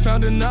 You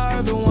found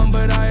another one,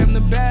 but I am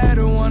the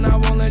better one. I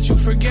won't let you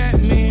forget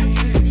me.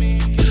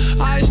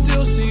 I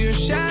still see your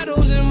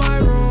shadows in my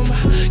room.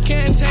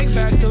 Can't take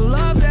back the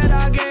love that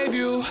I gave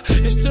you.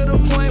 It's to the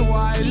point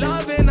where I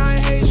love and I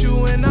hate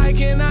you, and I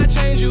cannot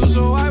change you,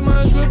 so I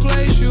must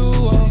replace you.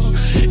 Oh,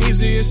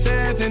 easier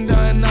said than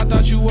done. I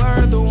thought you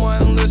were the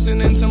one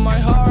listening to my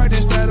heart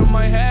instead of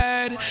my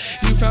head.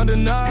 You found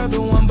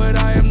another one, but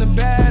I am the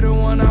better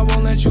one. I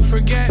won't let you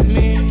forget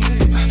me.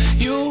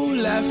 You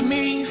left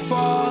me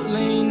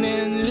falling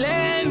and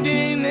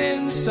landing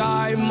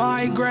inside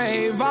my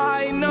grave.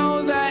 I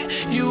know that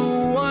you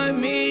want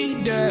me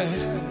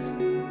dead.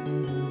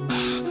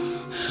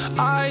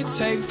 I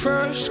take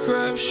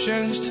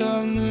prescriptions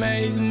to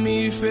make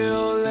me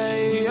feel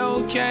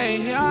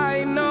A-okay.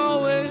 I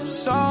know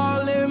it's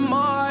all in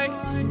my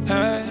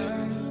head.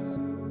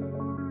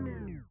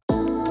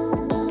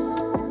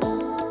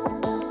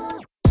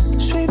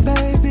 Sweet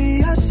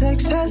baby, our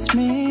sex has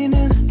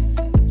meaning.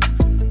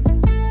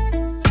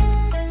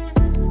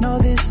 No,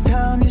 this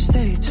time you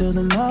stay till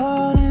the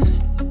morning.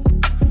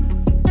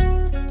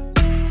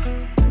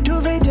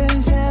 Duvet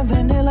days and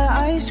vanilla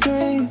ice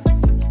cream.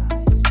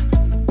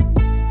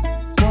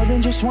 More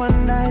than just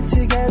one night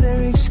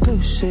together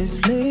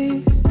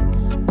exclusively.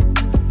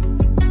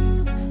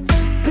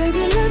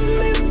 Baby, let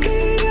me be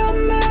your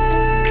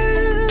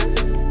man,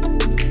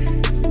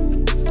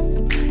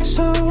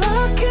 so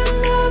I can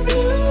love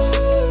you.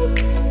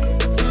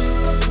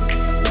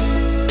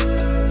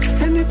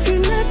 And if you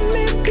let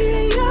me be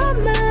your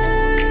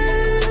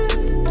man,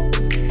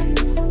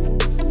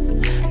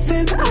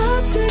 then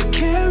I'll take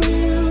care of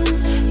you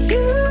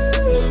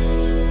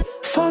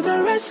for the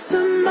rest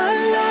of my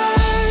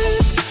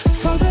life,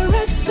 for the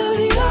rest of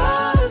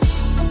yours,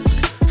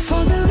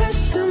 for the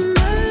rest of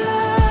my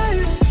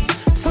life,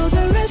 for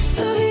the rest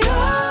of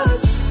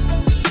yours,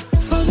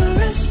 for the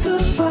rest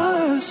of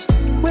us.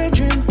 We're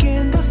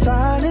drinking the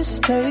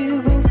finest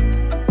table,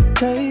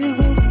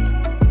 table,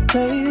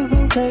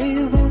 table,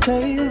 table,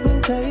 table,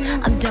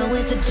 table. I'm done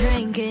with the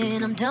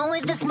drinking, I'm done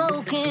with the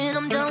smoking,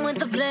 I'm done with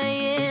the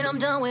playing, I'm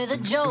done with the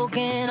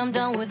joking, I'm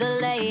done with the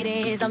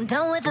ladies, I'm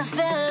done with the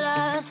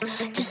fellas,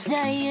 just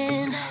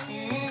saying.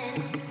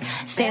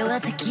 Farewell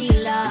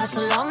tequila,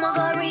 so long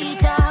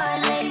margarita,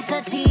 lady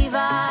sativa.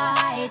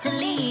 I hate to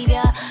leave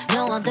ya,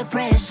 no under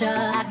pressure,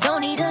 I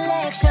don't need a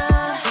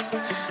lecture.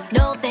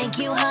 No thank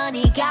you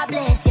honey, God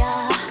bless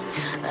ya.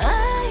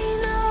 I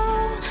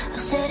know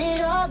I've said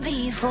it all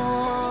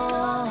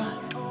before,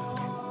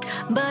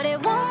 but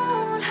it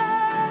won't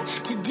hurt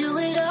to do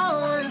it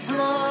all once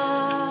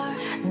more.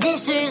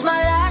 This is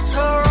my last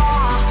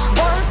hurrah,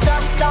 once I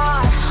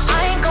start, I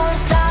ain't gonna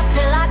stop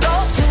till I go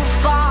too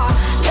far.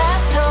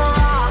 Last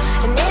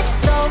hurrah, and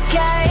it's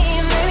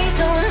okay, maybe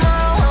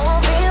tomorrow I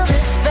won't feel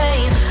this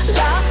pain.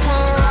 Last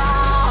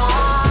hurrah,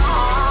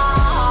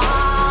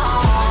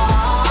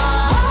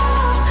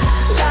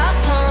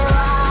 last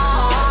hurrah.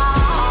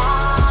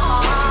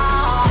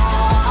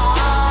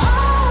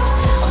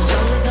 I'm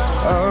done with the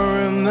I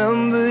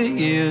remember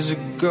years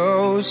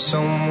ago,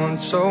 someone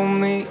told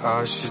me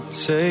I should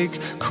take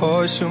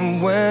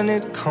caution when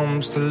it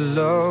comes to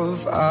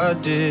love. I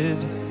did,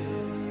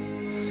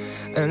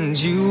 And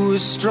you were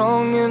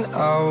strong and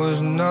I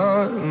was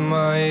not.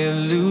 My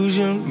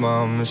illusion,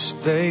 my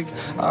mistake.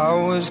 I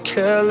was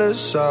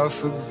careless, I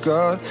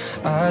forgot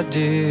I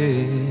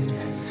did.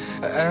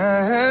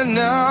 And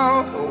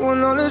now,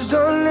 when all is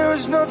done, there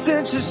is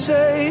nothing to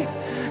say.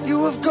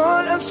 You have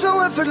gone and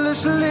so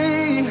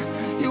effortlessly.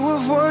 You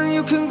have won,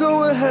 you can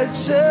go ahead,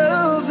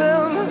 tell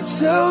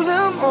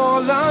them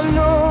all I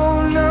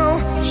know now.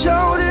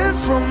 Shout it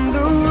from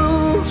the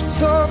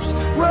rooftops,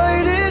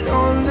 write it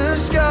on the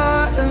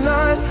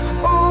skyline.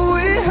 All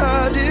we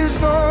had is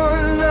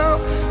gone now.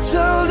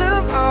 Tell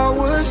them I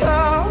was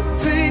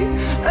happy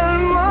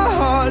and my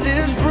heart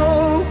is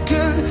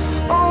broken.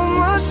 All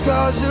my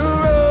scars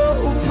are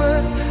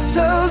open.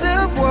 Tell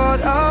them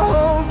what I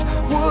hoped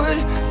would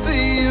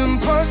be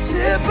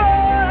impossible.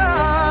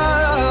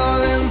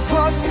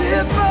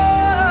 Impossible.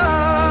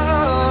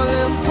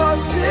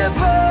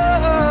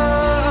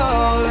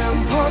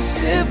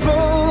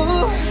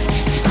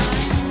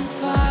 I'm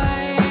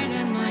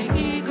fighting my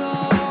ego.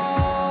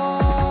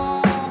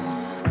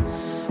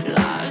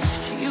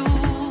 Lost you,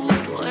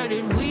 where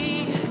did we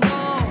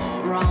go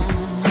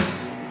wrong?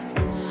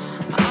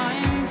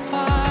 I'm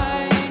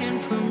fighting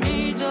for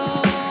me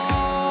though.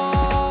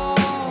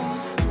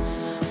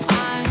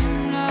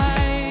 I'm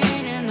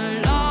lighting a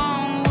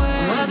long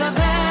way. For the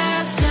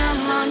past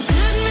has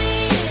haunted me.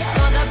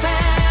 For the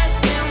past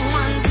that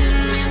wanted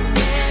me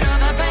dead. For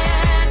the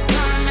past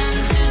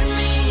tormented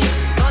me.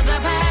 For the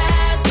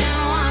past that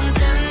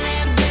wanted me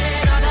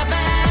dead. For the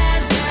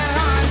past that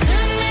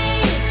haunted me.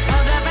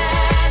 For the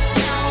past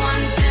that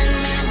wanted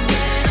me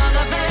dead. For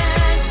the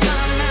past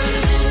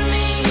tormented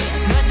me.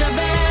 But the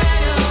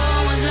battle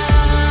was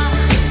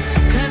lost.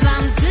 'Cause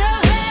I'm still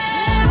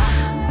here.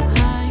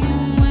 I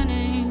am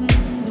winning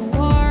the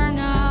war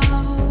now.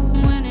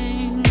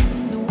 Winning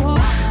the war.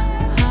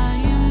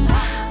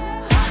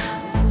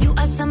 You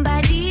are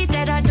somebody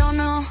that I don't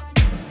know,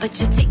 but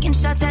you're taking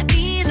shots at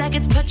me like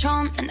it's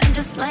Patron, and I'm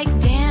just like,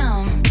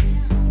 damn.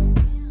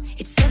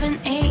 It's 7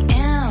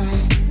 a.m.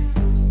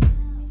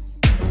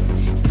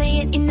 Say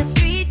it in the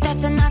street,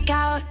 that's a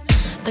knockout.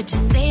 But you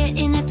say it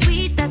in a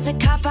tweet, that's a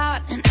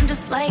cop-out. And I'm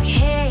just like,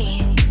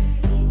 hey,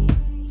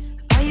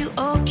 are you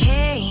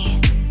okay?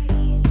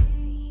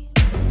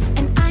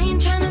 And I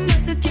ain't trying to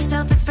mess with your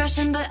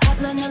self-expression, but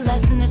I've learned a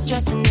lesson that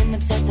stressing and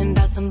obsessing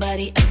about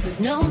somebody else is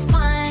no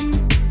fun.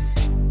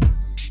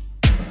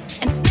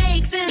 And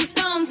snakes and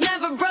stones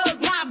never broke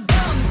my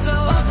bones, so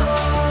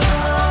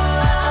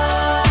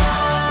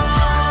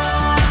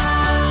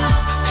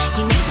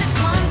you need to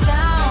calm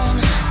down.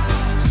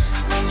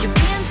 You're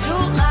being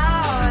too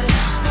loud.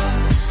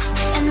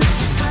 And I'm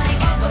just like,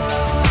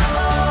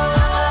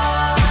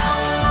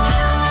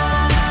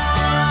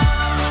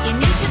 you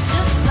need to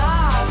just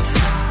stop.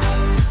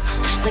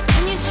 Like,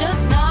 can you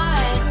just not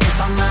step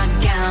on my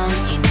gown?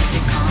 You need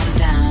to calm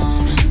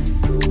down.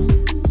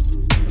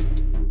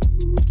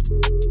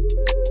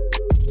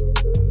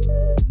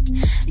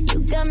 You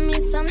got me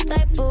some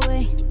type of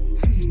way.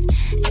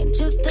 Ain't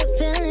used to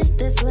feeling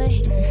this way.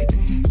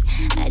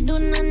 I do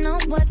not know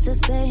what to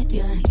say.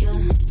 Yeah.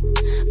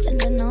 But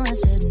I know I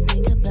shouldn't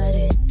think about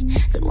it.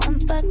 So one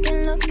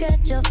fucking look at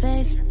your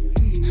face.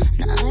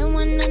 Now I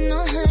wanna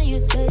know how you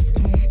taste.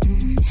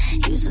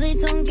 Usually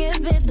don't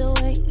give it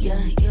away.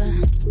 Yeah.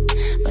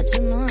 But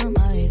you know I'm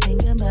already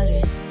thinking about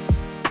it.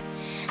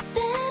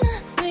 Then I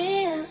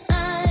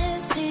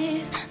realize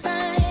she's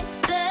right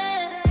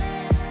there.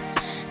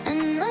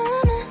 And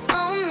I'm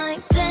on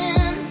like,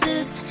 damn,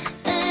 this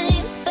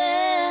ain't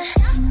fair.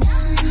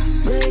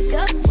 Break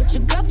up with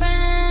your girlfriend.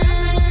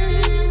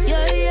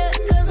 Yeah,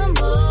 'cause I'm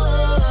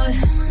bored.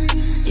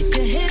 You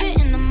can hit it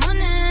in the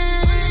morning.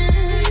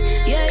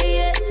 Yeah,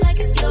 like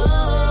it's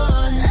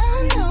yours. I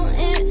know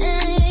it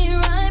ain't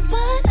right,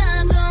 but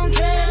I don't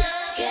care.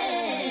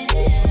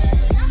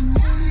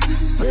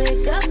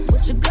 Break up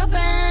with your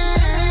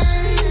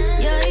girlfriend.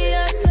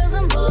 Yeah, 'cause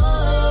I'm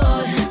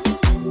bored.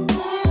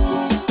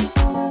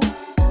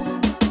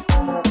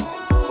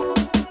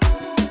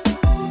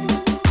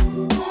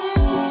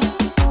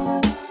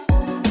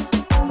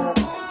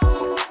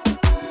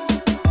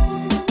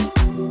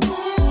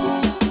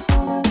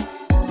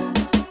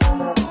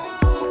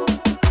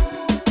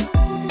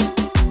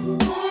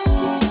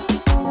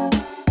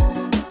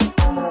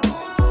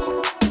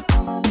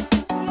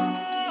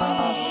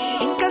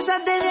 En casa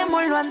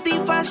dejemos lo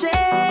antifacé.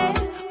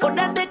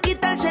 Hora de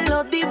quitarse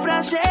los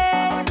disfraces.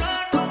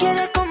 Tú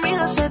quieres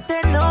conmigo, se te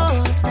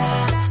nota.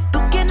 Tú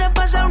quieres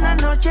pasar una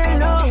noche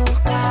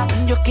loca.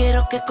 Yo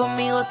quiero que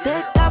conmigo te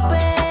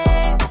escapes.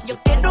 Yo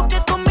quiero que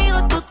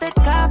conmigo tú te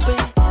escapes.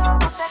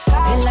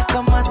 En la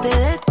cama te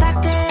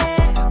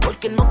destaques.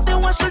 Porque no te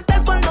voy a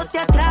soltar cuando te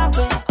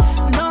atrape.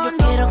 No, yo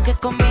quiero que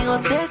conmigo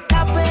te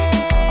escapes.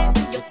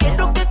 Yo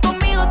quiero que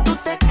conmigo tú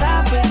te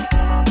escapes.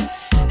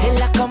 En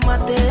la cama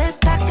te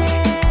destaques.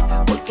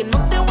 Porque no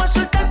te voy a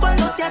soltar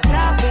cuando te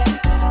atrape.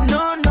 No.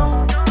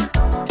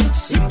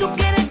 Si tú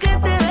quieres que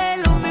te dé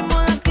lo mismo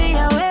de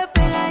aquella vez,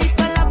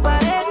 pegadito a la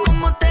pared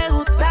como te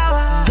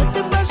gustaba. Yo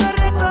te paso a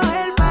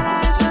recoger,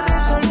 para eso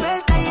resolver.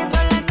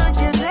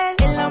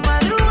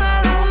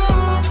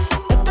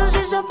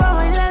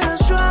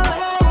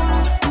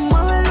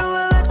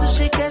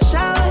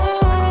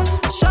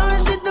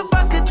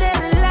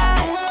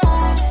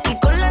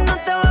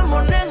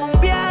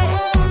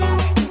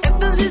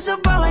 piso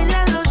pa'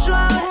 bailarlo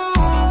suave.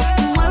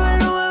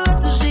 Muévelo,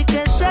 bebé, tú sí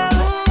que sabes.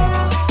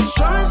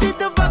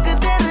 Suavecito pa' que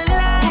te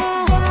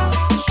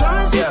relajes.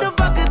 Suavecito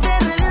pa' que te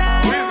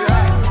relajes.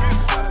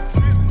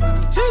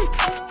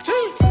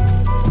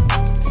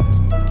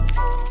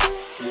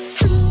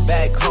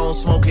 Back home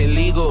smoking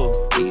legal.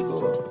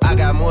 I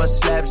got more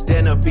slaps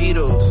than the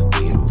Beatles.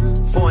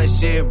 Foreign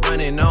shit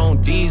running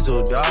on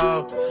diesel,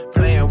 dawg.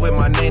 Playing with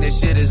my name, that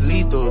shit is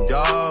lethal,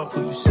 dawg.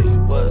 Who you say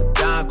you was?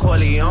 Don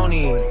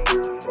Corleone.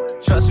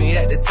 Trust me,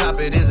 at the top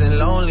it isn't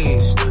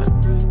lonely.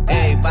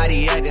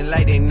 Everybody acting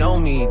like they know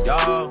me,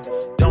 dawg.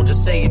 Don't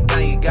just say it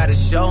down, you gotta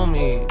show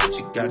me what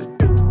you gotta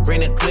do.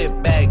 Bring the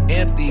clip back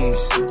empty.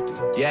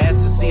 You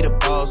asked to see the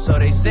ball, so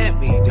they sent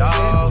me,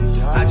 dawg.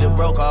 I just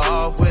broke her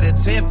off with a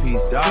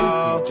 10-piece,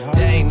 dawg.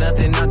 There ain't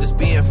nothing, I'm just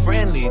being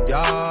friendly,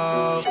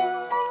 dawg.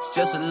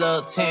 Just a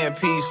little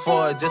 10-piece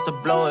for it, just to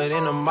blow it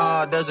in the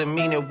mall. Doesn't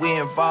mean that we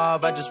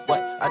involved. I just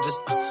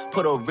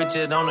put a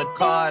Richard on the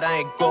card. I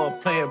ain't going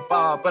playing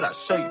ball, but I'll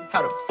show you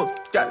how the fuck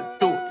you gotta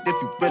do it. If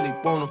you really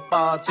wanna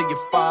fall till you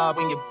fall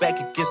when you're back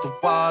against the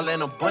wall.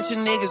 And a bunch of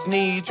niggas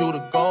need you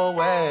to go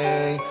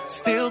away.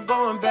 Still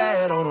going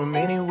bad on them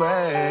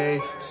anyway.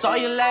 Saw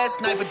you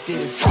last night, but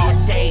did it all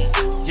day.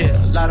 Yeah,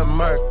 a lot of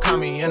murk caught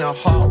me in a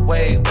hard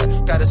way.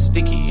 But got a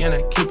sticky and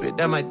I keep it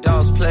at my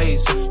dog's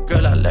place.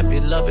 Girl, I left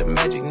it, love it,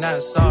 magic, not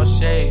it's all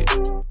shade.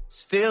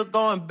 Still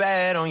going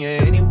bad on you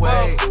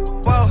anyway.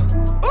 Whoa,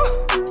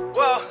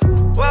 whoa,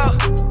 whoa,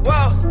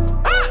 whoa.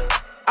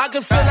 I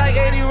can feel like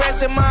 80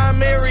 rats in my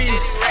Marys.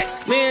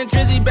 Me and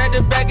Drizzy back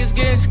to back, it's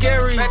getting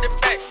scary.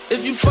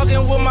 If you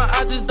fucking with my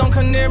eyes, just don't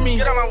come near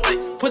me.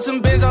 Put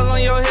some bins all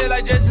on your head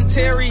like Jason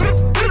Terry.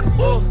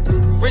 Whoa.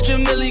 Richard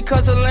Millie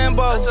cuss a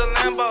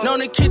Lambo. Known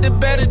to keep the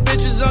baddest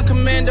bitches on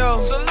commando.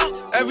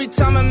 Every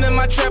time I'm in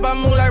my trap, I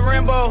move like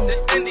Rambo.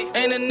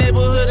 Ain't a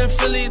neighborhood in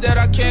Philly that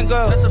I can't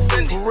go.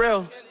 For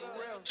real.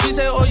 She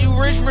said, oh, you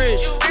rich.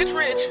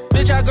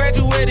 Bitch, I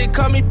graduated,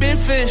 call me Big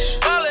Fish.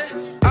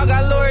 I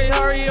got Lori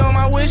Hurry on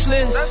my wish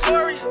list.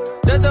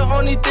 That's the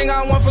only thing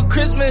I want for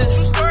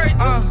Christmas.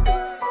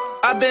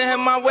 I been had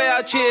my way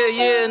out here,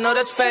 yeah, no,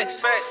 that's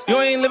facts. You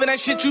ain't living that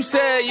shit you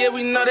said, yeah,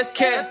 we know that's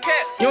cat.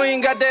 You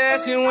ain't got that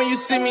ass in when you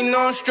see me, no,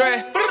 I'm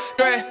straight.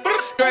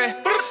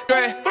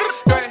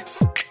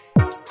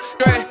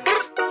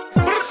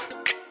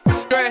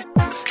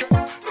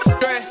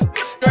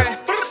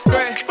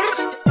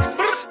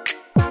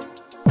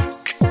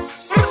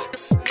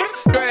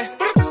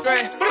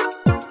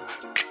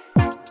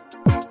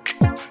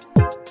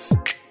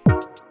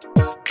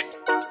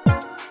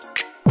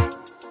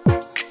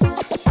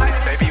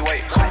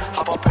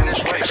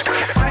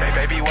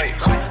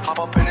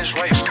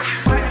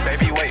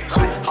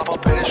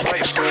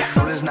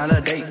 Not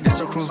a date, this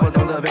a cruise but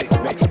don't elevate.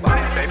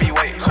 Baby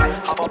wait,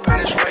 hop up in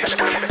this race.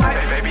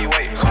 Baby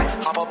wait,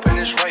 hop up in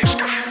this race.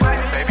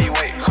 Baby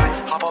wait,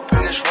 hop up in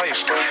this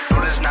race. No,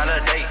 this not a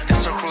date,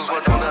 this a cruise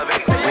but don't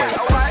elevate.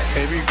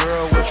 Baby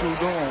girl, what you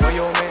doing? Where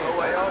your man?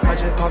 I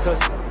just popped up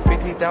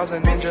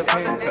 50,000 in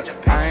Japan.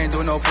 I ain't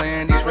do no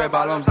plan, these red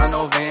bottoms, not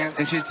no Vans.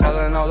 And she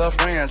telling all her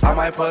friends, I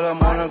might put them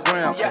on the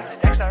gram.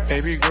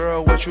 Baby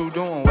girl, what you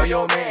doing? Where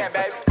your man?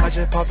 I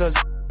just popped up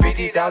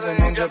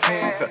 50,000 in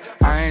Japan.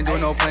 I ain't do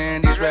no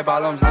plan, these red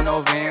bottoms, not no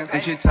Vans.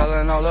 And she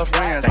telling all her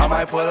friends, I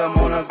might put them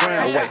on the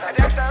gram. Wait,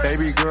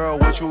 baby girl,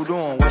 what you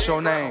doing? What's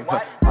your name?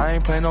 I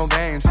ain't play no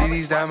games, see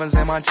these diamonds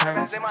in my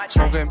chain.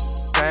 Smoking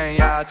bang,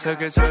 yeah, I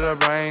took it to the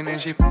brain.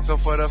 And she fuck her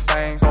for the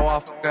fame, so I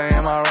fuck her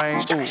in my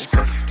range. Ooh,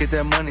 get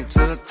that money to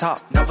the top,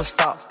 never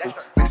stop. Ooh,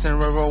 mixing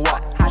river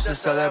walk, used to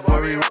sell that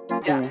boy. Ooh,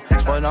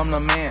 but I'm the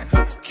man,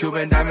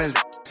 Cuban diamonds.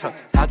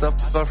 Had to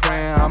fuck a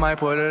friend, I might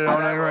put it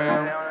on the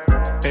gram.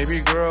 Baby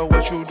girl,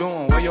 what you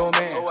doing? Where your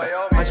man?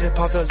 I just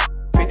popped up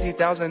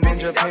 50,000 in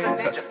Japan.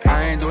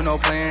 I ain't do no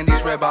plan,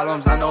 these red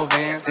bottoms, not no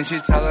Vans. And she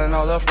telling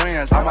all her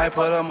friends, I might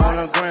put them on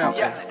the gram.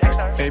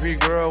 Baby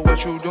girl,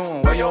 what you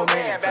doing? Where your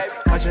man?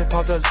 I just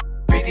popped up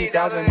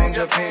 50,000 in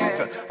Japan.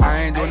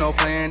 I ain't do no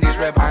plan, these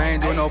red, I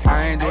ain't do no.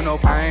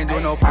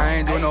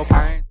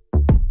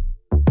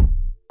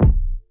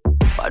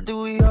 Why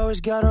do we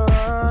always gotta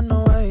run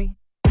away?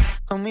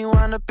 When we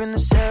wind up in the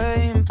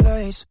same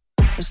place.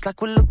 It's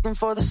like we're looking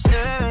for the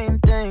same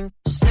thing,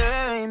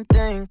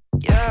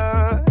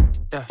 yeah.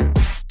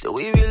 Do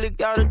we really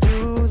gotta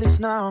do this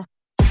now?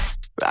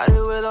 Ride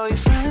it with all your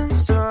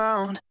friends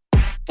around.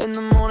 In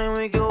the morning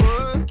we can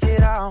work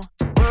it out.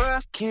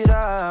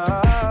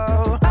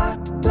 I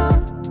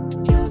love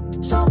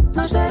you so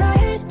much that I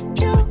hate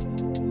you.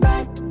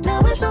 Right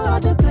now it's so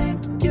hard to blame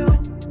you.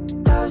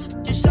 'Cause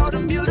you're so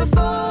damn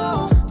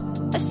beautiful.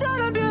 It's so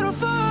damn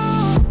beautiful.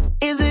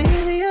 Is it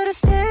easier to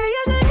stay?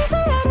 Is it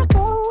easier to go?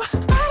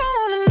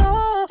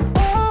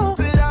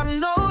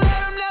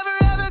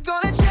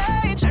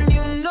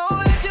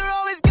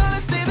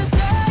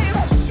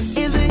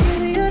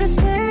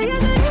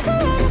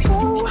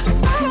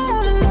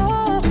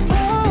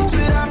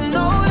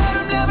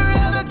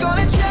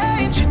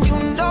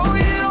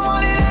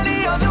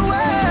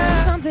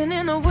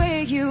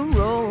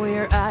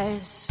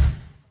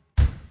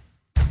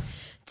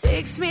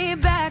 Takes me me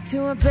back to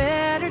a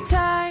better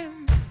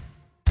time,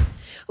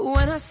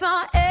 when I saw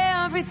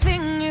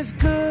everything is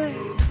good.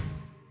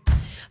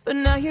 But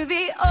now you're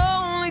the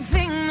only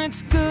thing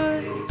that's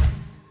good.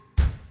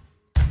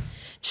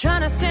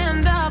 Trying to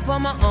stand up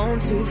on my own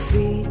 2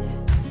 feet.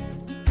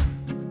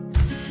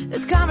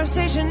 This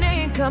conversation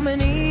ain't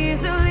coming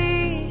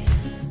easily.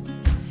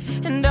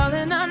 And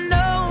darling, I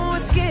know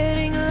it's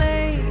getting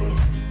late.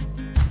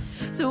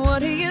 So what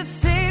do you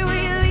say we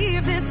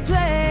leave this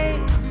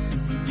place?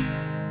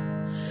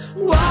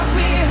 Walk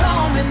me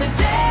home in the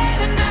dead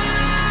of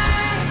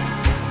night.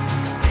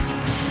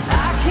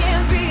 I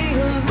can't be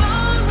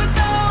alone with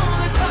all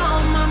that's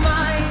on my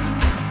mind.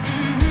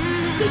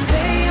 So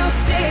say you'll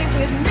stay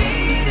with me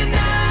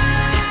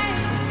tonight.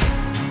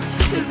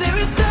 'Cause there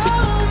is so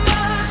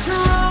much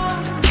wrong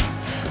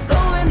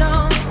going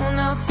on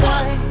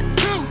outside.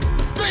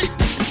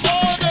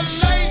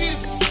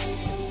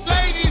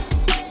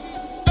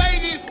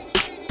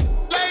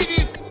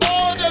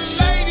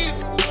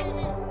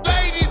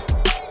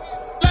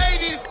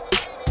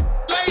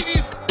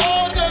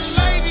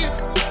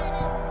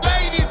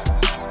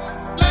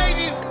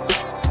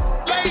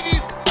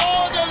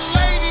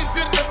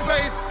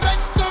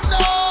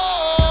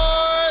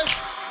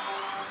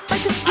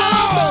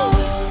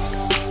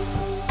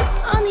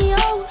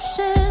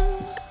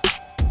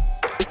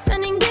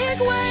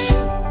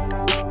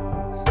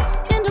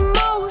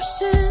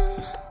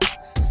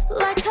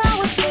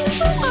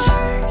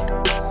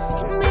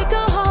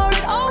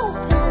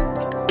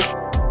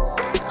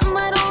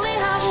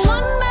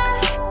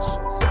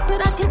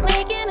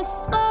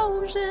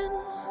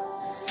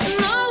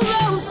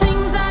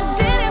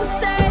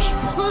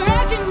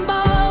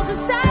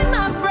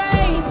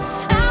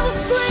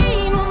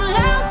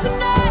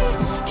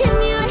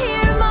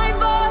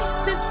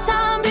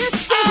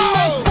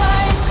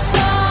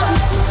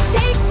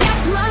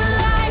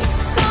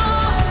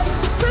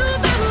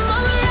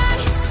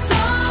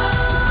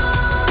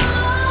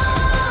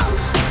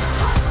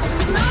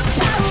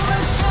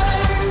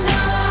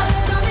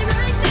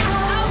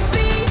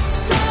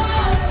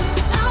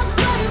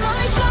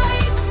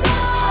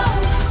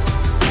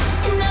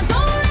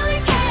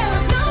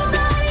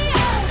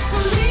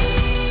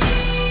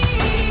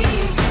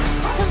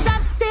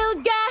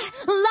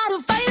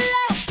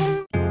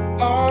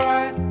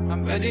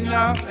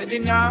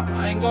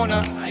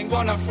 I ain't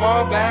gonna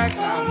fall back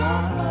now, no.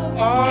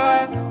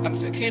 Alright, I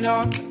take it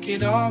on me,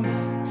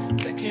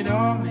 take it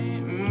on me,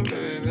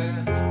 baby.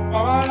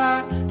 All I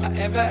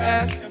ever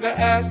ask,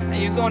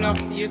 are you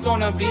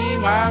gonna be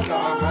my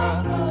lover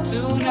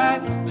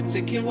tonight? But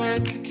take it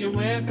with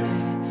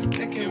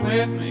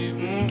me.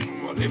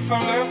 What if I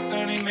left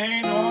and it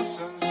made no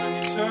sense? And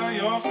you tell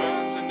your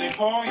friends and they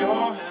hold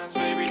your hands,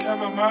 baby,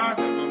 never mind.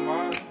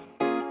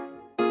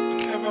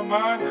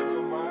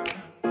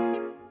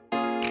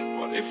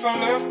 If I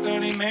left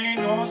and it made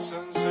no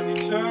sense, and you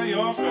tell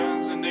your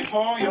friends and they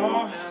hold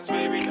your hands,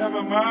 baby,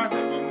 never mind.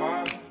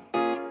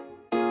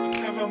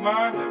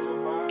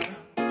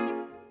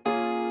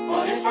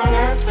 What if I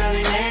left and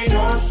it made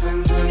no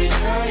sense, and you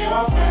tell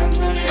your friends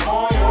and they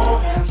hold your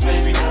hands,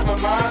 baby, never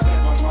mind.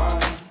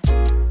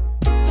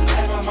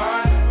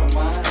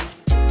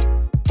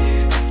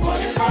 What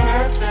if I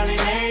left and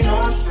it made no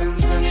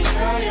sense, and you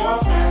tell your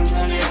friends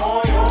and they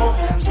hold your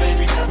hands,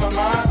 baby, never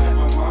mind.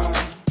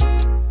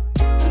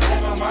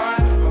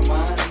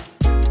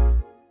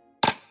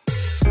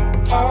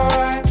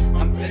 Alright,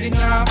 I'm ready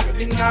now.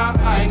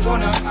 I ain't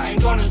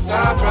gonna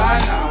stop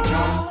right now,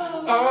 no.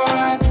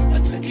 Alright, I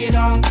take it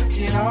on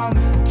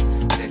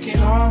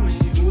me,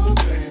 ooh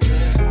baby.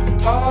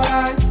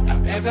 Alright, I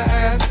ever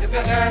ask,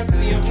 do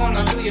you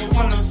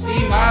wanna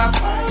see my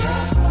fire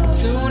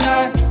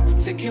tonight?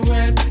 Take it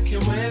with me,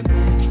 ooh baby.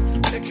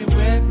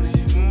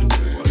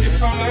 What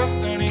if I left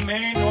and it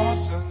made no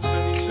sense,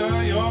 and you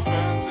tell your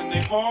friends and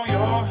they hold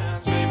your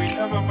hands, baby,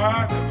 never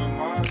mind.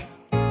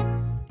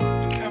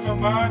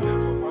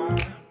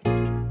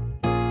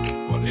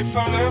 What if I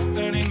left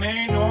and it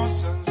made no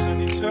sense,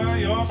 and you tell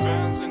your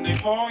friends and they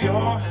hold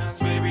your hands,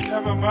 baby,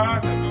 never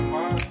mind.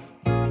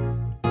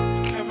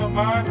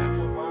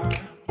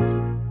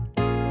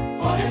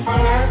 What if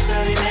I left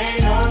and it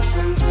made no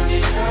sense, and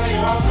you tell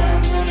your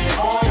friends and they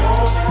hold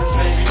your hands,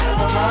 baby,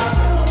 never mind.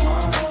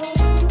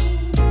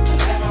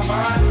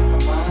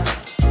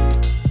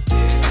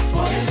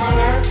 What if I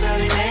left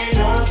and it made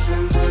no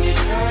sense, and you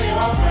tell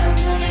your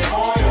friends and they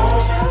hold your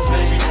hands,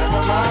 baby,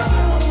 never mind.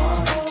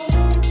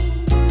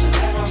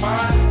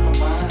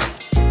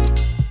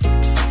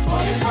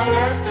 What if I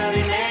left and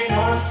it made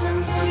no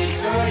sense, and you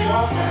tell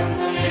your friends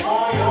and they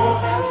hold your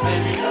hands,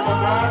 baby, never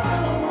mind.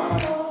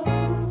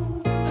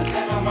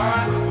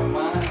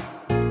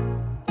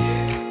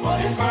 What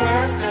if I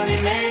left and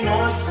it made no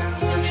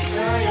sense, and you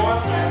tell your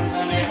friends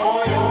and they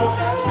hold your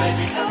hands,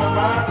 baby, never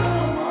mind.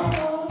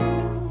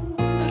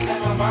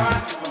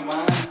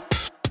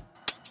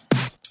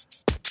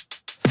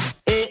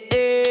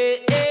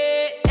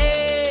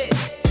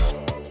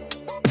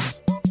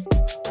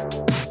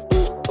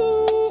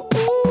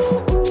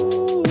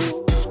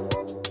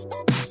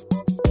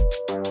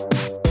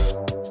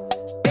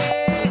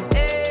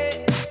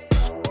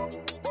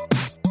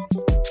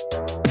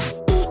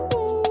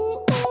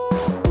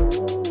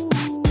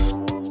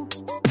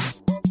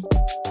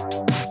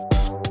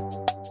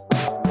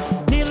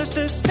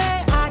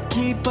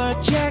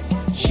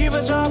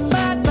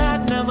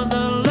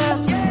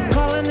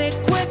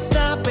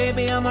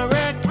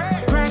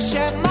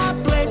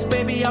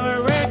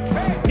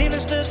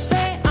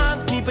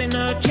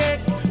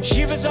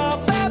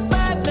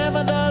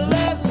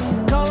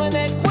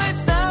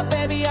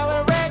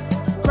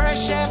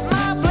 at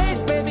my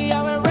place, baby,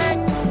 I'm a wreck.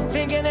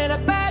 Thinking in a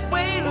bad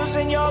way,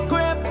 losing your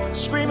grip.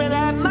 Screaming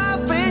at my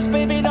face,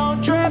 baby,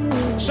 don't trip.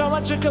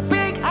 Someone took a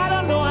peek, I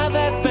don't know how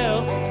that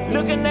felt.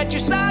 Looking at you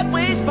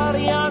sideways,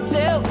 body on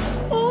tilt.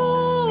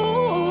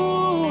 Ooh,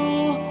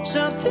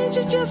 something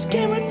you just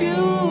can't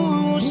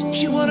refuse.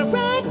 She wanna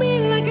ride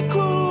me like a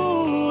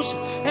cruise,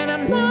 and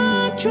I'm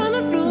not trying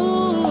to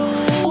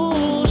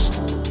lose.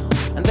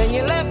 And then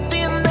you left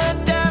in the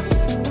dust,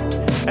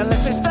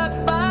 unless I stuck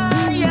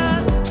by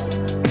ya.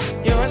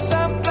 You're a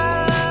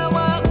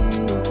sunflower.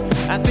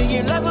 I think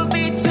your love will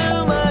be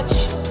too much,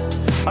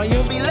 or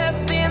you'll be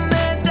left in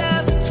the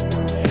dust,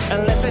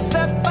 unless I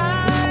stuck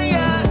by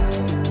ya.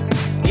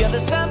 You're the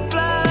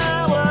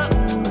sunflower.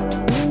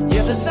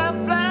 You're the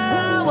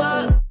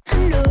sunflower. I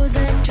know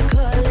that you're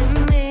calling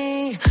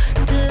me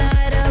to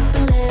light up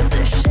and let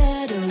the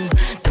shadow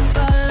that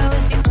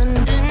follows you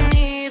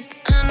underneath.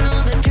 I know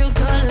that you're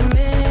calling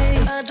me.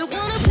 I don't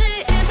wanna play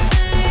it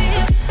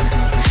safe,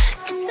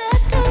 'cause I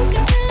don't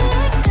get you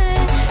like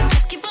that.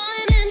 Just keep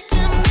falling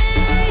into me.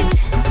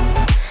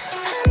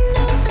 I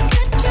know I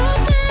got your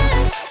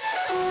back.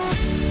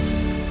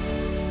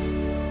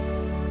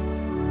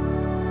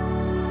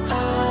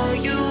 Are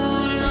you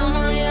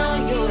lonely?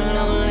 Are you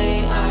lonely?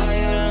 Are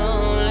you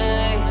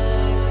lonely?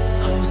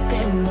 I'll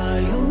stand by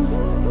you.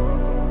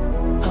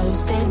 I'll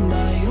stand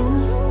by you.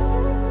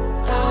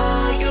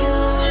 Are you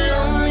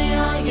lonely?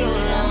 Are you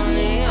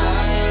lonely?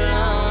 Are you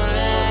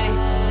lonely?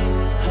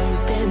 I'll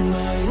stand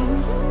by you.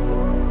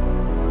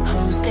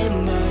 I'll stand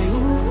by you.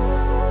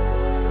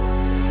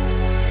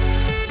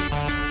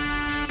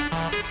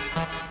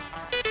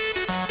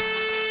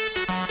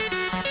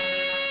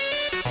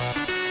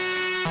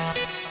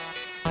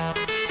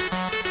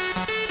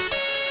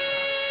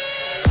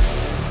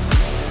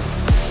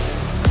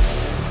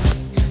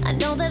 I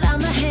know that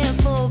I'm a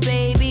handful,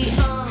 baby.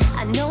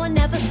 I know I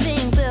never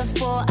think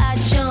before I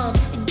jump.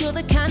 And you're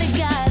the kind of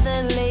guy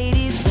that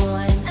ladies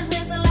want. And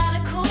there's a lot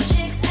of cool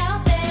chicks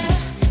out there.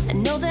 I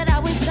know that I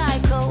went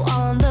psycho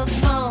on the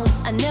phone.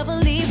 I never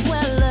leave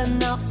well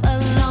enough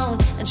alone.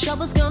 And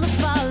trouble's gonna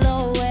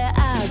follow where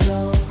I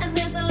go. And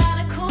there's a lot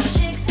of cool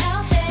chicks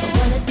out there. But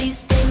one of these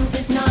things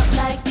is not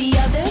like the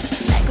others.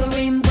 Like a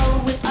rainbow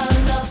with all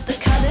of the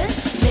colors.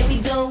 Baby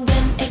doll,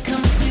 when it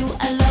comes to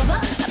a lover,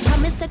 I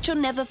promise that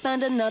you'll never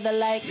find another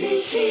like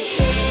me.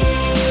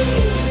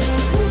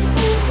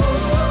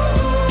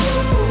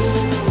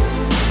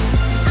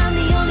 I'm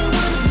the only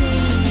one of me.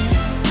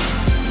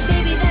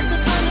 Baby, that's the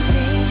fun of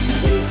me.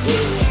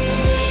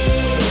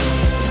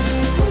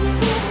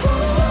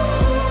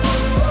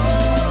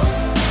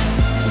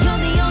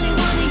 You're the only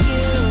one of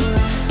you.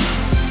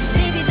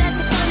 Baby, that's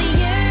the fun of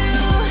you.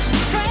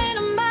 Friend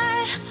of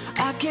mine,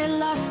 I get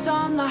lost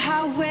on the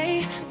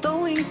highway. The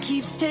wind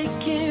keeps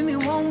taking me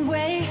one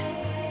way.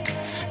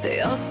 They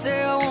all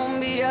say I won't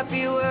be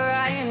happy where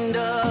I end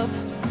up.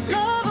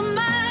 Love of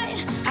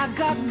mine, I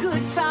got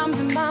good times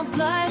in my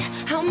blood.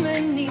 How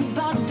many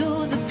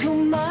bottles are too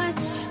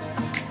much?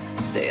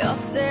 They all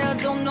say I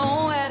don't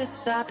know where to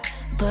stop,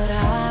 but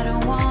I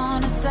don't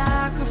wanna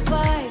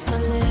sacrifice the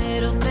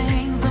little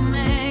things that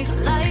make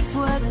life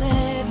worth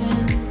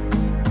living.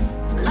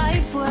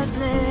 Life worth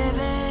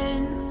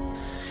living.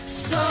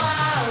 So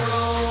I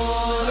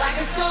roll like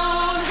a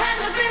stone,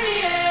 hands up in the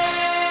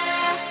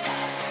air.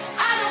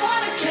 I don't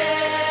wanna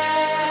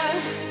care,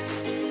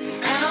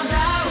 and I'll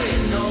die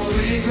with no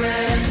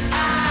regrets.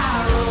 I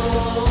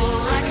roll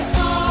like a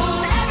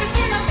stone,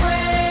 everything I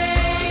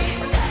break,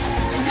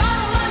 and all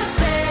of my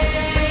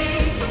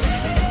mistakes.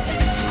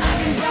 I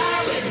can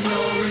die with no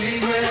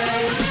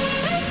regrets.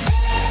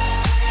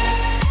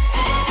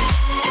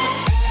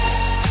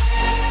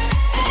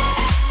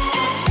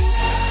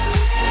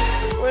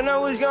 When I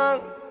was young,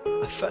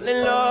 I fell in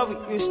love.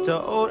 We used to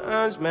hold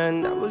hands,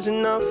 man, that was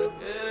enough.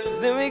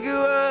 Then we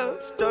grew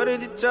up,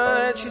 started to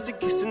touch. Used to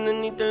kiss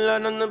underneath the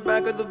light on the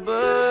back of the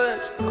bus.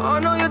 I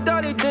know your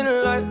daddy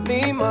didn't like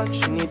me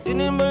much, and he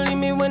didn't believe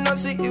me when I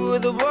said you were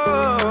the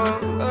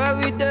one.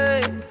 Every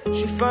day,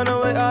 she found a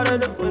way out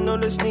of the window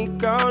to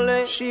sneak out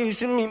late. She used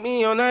to meet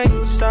me on the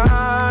east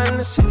side in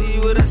the city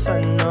with the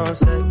sun on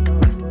set.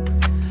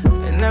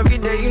 And every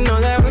day, you know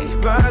that we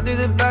ride through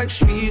the back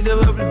streets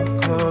of a blue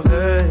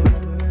Corvette.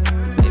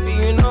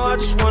 You know I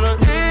just wanna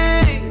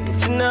leave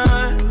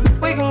tonight.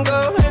 We can go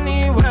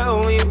anywhere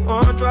we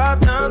want. Drive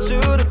down to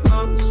the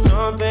coast,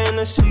 jump in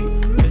the sea.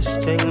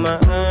 Just take my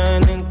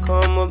hand and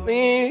come with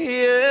me,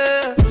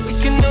 yeah. We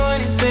can do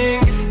anything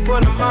if you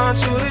put a mind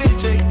to it.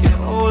 Take your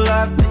whole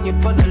life, then you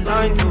put a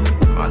line through it.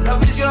 My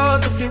love is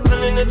yours if you're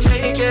willing to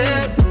take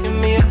it. Give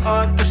me a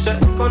heart, 'cause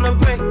I'm gonna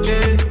break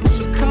it.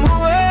 So come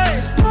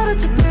away, started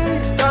today,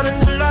 starting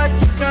the light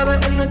together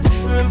in a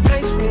different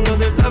place. We know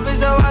that love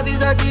is how all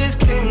these ideas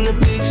came to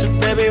be. So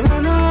baby,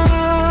 run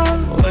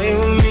away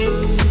with me.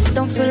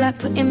 Don't feel like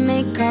putting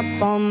makeup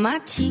on my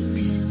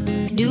cheeks.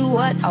 Do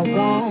what I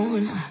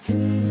want.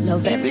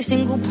 Love every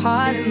single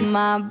part of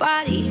my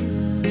body,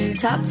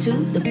 top to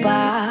the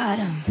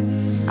bottom.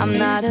 I'm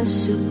not a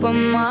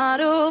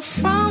supermodel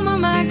from a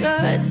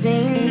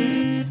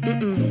magazine.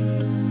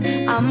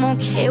 I'm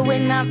okay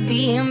with not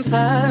being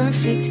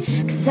perfect,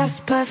 'cause that's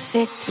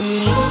perfect to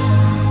me.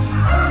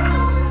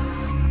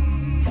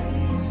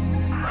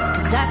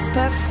 'Cause that's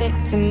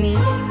perfect to me.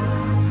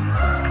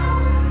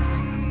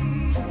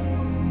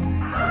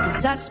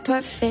 'Cause that's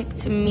perfect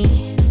to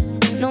me.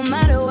 No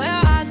matter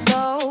where I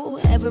go,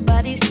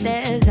 everybody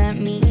stares at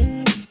me.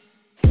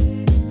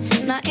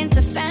 Not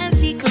into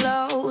fancy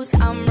clothes,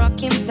 I'm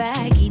rocking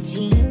baggy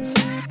jeans.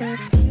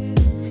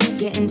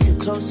 Getting too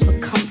close for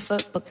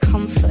comfort, but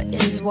comfort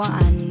is what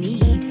I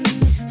need.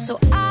 So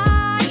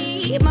I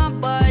eat my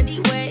body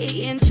weight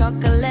in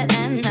chocolate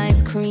and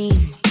ice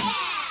cream.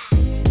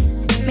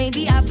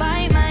 Maybe I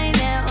bite my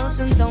nails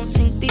and don't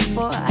think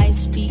before I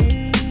speak.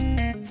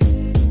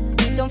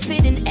 Don't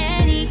fit in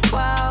any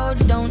crowd,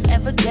 don't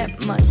ever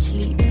get much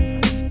sleep.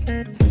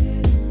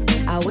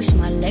 I wish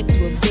my legs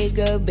were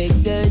bigger,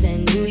 bigger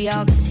than New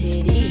York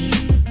City.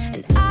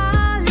 And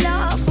I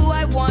love who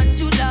I want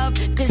to love,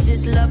 'cause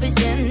this love is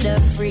gender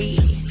free.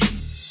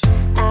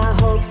 I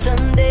hope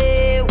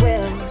someday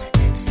we'll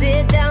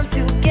sit down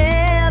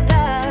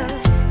together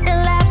and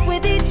laugh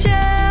with each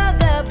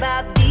other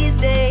about these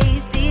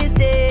days, these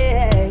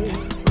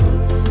days.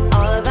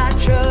 All of our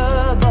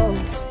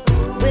troubles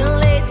we'll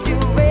lay to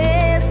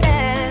rest,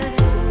 and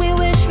we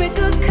wish we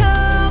could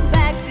come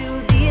back to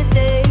these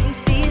days,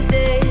 these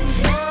days.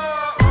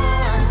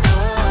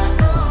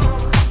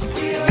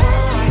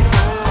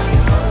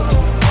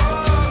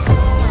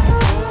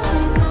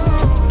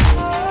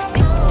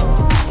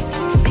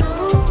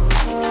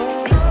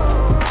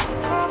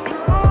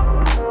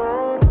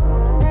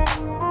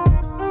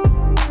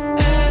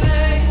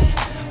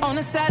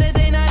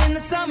 Saturday night in the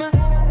summer,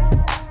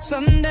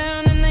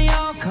 sundown and they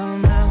all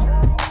come out.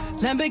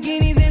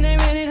 Lamborghinis and they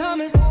rented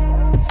Hummers.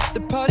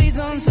 The party's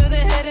on, so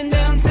they're heading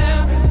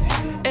downtown.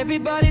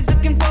 Everybody's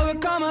looking for a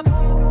come up,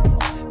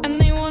 and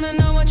they wanna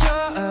know what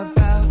you're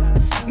about.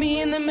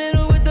 Me in the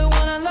middle with the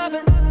one I love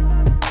it.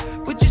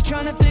 We're just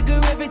trying to figure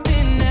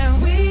everything out.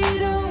 We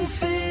don't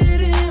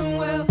fit in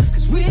well,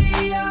 'cause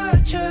we are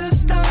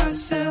just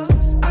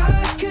ourselves. I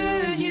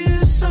could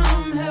use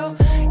some help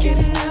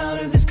getting out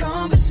of this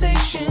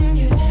conversation.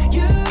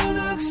 You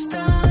look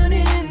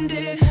stunning,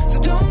 dear, so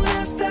don't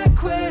ask that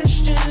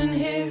question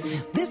here.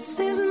 This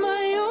is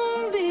my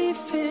only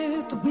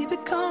fear, that we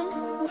become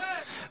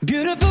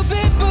beautiful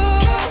people.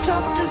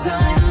 Top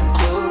designer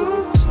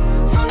clothes,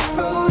 front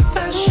row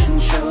fashion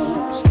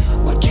shows.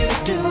 What you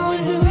do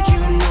and who'd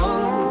you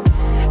know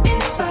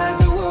inside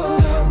the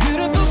world of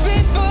beautiful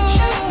people.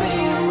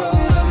 Champagne and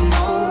rolled up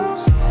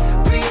nose,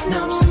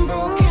 prenups and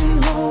broken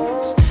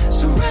homes.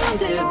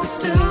 Surrounded but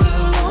still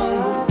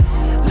alone.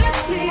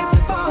 Let's leave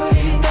the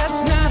party.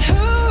 That's not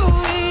who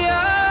we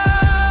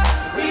are.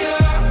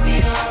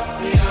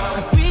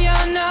 We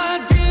are not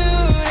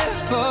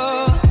beautiful.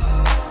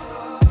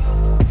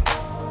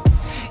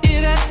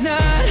 Yeah, that's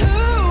not who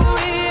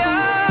we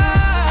are.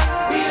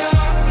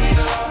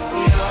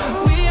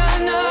 We are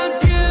not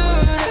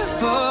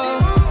beautiful.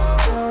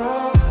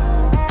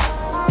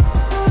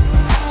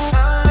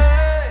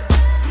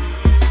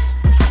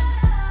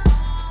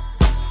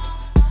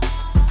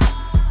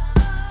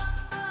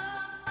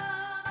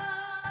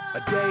 A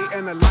day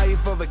in the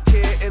life of a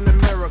kid in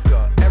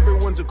America.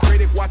 Everyone's a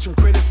critic, watch them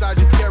criticize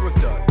your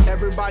character.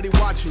 Everybody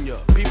watching you,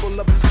 people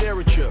love to stare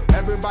at you.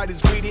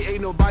 Everybody's greedy,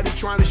 ain't nobody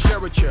trying to share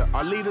with you.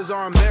 Our leaders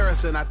are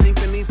embarrassing, I think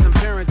they need some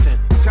parenting.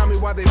 Tell me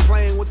why they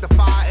playing with the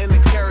fire and the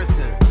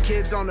kerosene.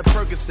 Kids on the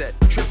Percocet,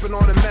 tripping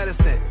on the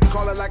medicine.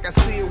 Call it like I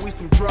see it, we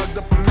some drugged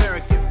up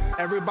Americans.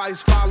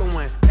 Everybody's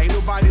following, ain't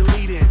nobody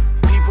leading.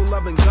 People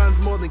loving guns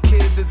more than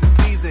kids is the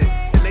season.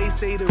 And they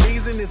say the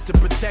reason is to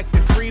protect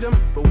their freedom,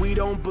 but we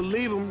don't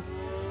believe them.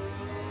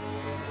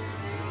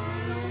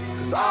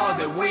 'Cause all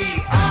that we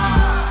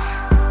are,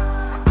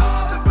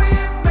 all that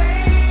we're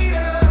made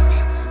of,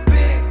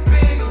 big,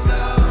 big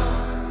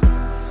love,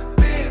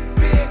 big,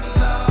 big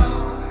love.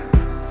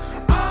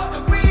 All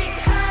that we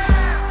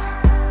have,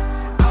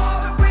 all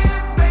that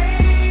we're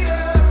made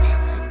of,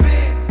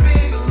 big,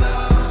 big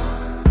love,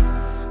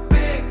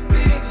 big,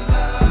 big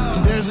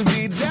love. There's a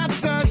beat that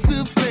starts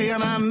to play,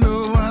 and I know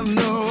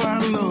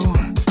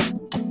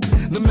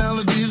the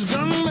melody's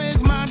gonna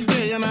make my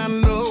day, and I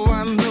know.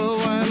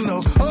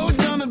 Oh, it's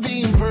gonna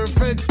be in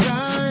perfect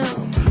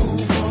time.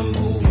 Move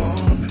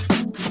on.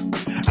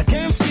 I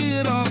can't see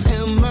it all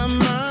in my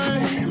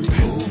mind.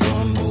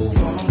 Move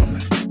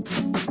on.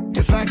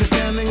 It's like I'm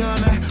standing on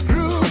a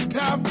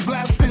rooftop,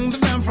 blasting the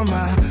band from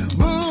my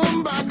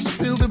boombox.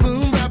 Feel the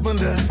boom bap when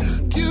the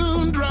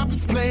tune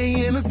drops, playing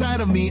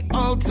inside of me,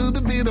 all to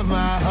the beat of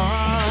my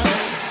heart.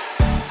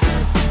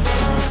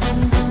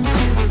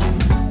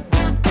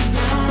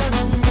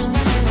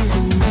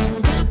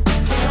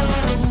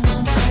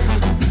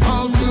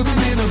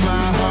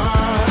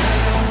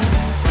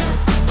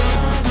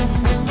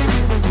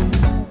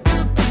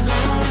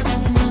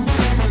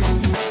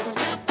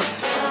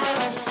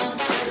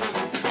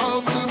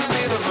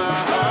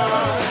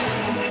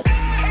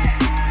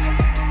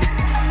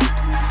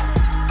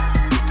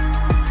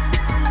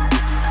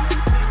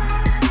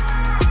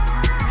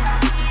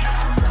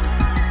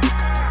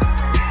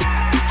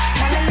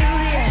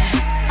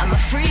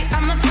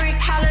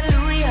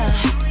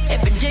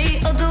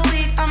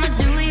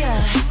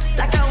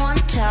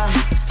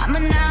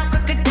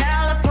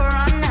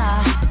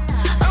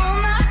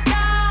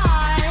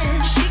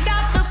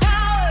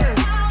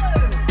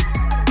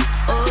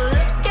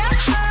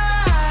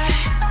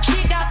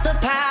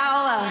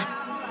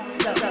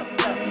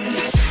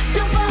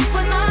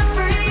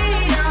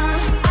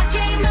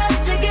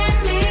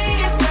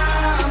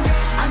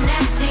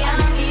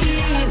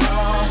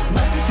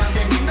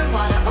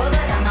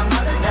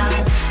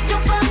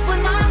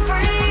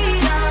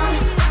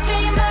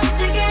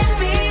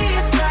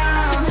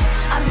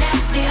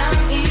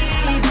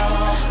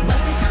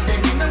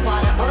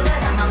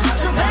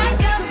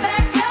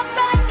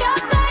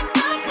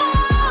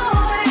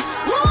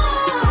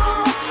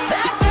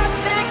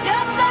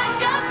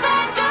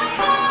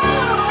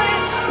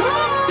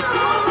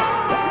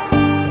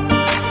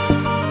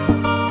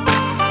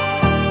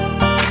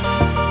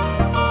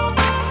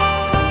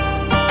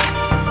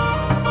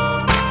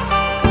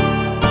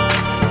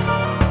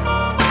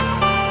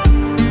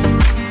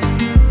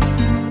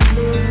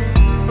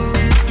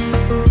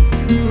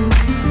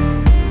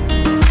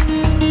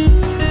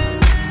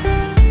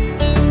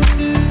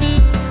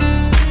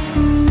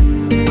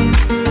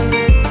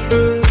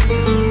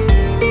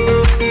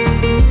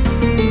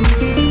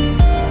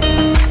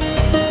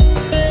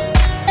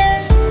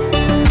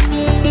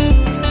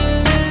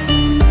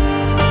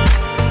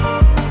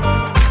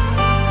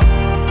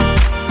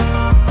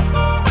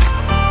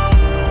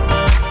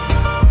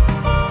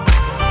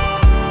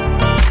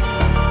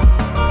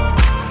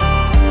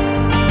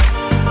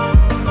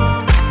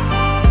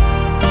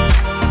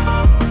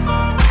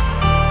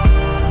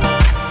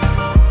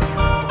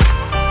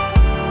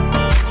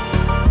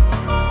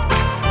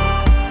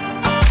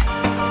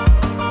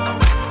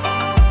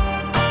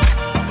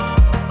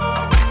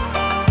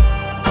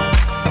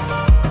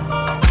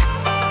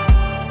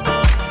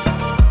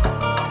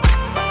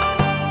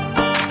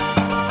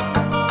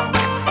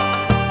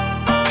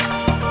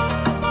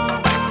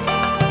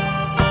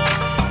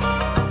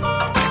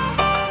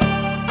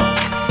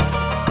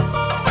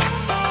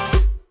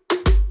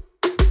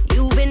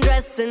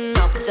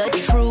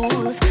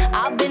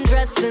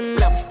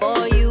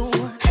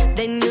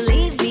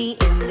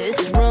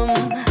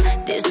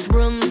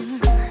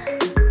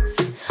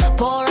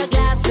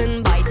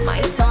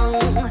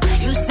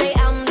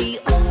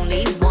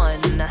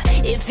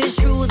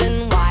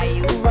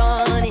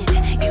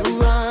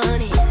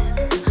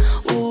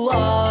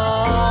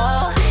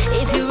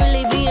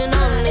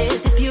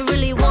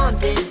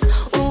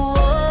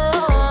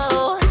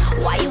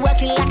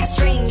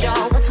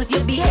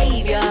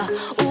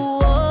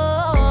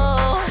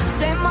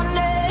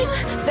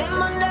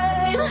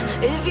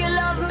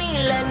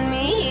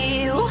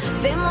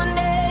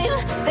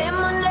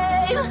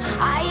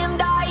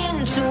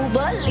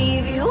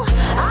 believe you.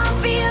 I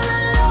feel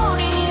alone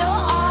in your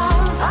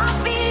arms. I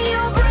feel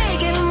you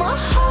breaking my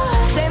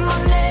heart. Say my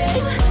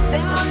name,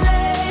 say my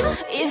name.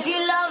 If you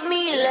love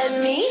me, let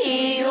me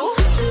hear you.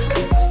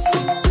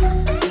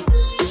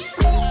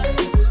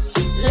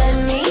 Let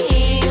me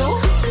hear you.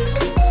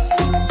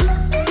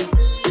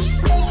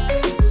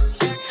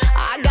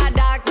 I got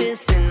darkness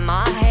in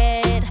my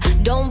head.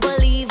 Don't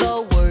believe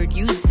a word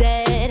you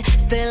said.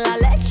 Still I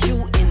let you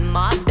in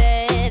my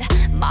bed,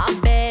 my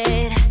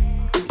bed.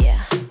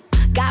 Yeah.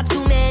 Got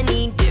too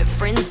many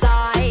different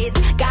sides.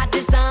 Got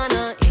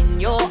dishonor in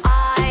your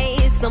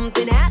eyes.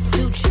 Something has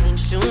to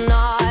change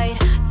tonight,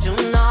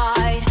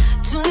 tonight,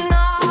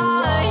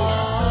 tonight.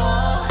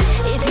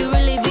 If you're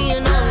really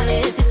being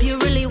honest, if you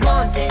really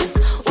want this,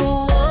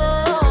 ooh,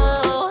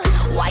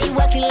 why you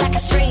acting like a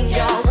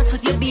stranger? What's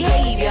with your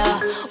behavior?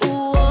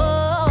 Ooh,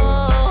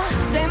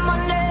 say my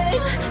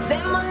name,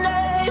 say my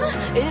name.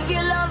 If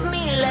you love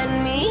me, let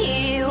me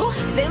hear you.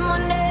 Say my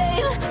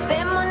name,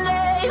 say my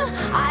name.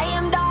 I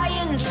am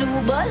dying to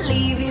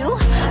believe you.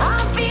 I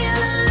feel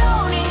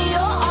alone in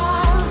your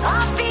arms.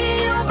 I feel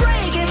you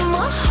breaking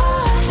my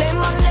heart. Say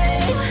my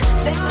name,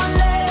 say my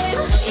name.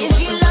 If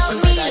you love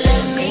me,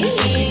 let me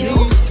hear you.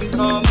 You can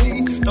call me,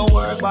 don't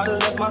worry about it,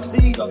 that's my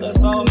seed, oh,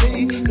 that's all me.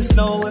 Just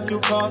know if you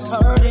cross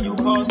her, then you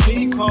cross me,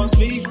 cross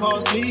me,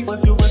 cross me.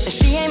 If you with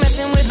She ain't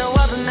messing with no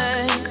other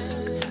man.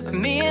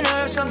 Me and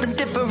her, something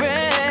different.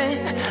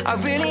 I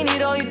really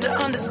need all you to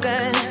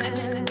understand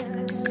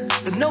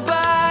that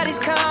nobody's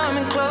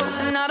coming close,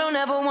 and I don't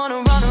ever wanna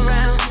run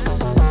around.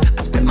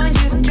 I spent my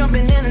youth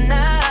jumping in and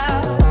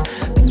out,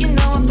 but you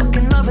know I'm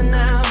fucking loving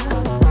now,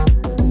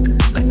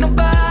 like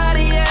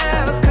nobody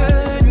ever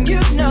could. And you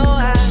know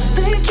I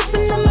stay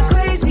tripping on my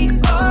crazy.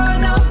 Oh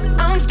no,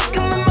 I'm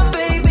sticking with my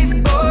baby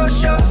for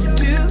sure.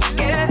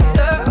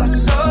 Together or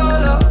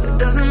solo, it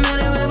doesn't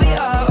matter where we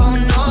are. Oh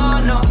no,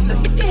 no. So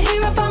if you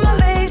hear about my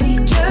lady,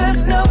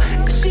 just know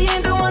that she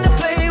ain't the one to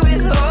play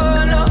with.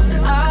 Oh no,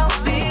 and I'll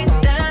be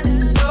standing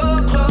so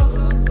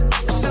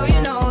close, so you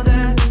know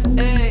that.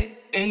 Hey.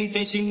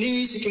 anything she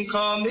needs, she can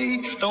call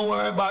me. Don't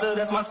worry about it,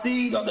 that's my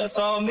seed, oh, that's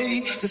all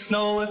me. Just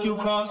know if you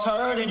cross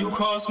her, then you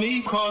cross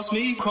me, cross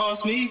me,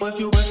 cross me.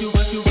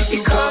 If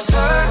you cross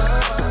her,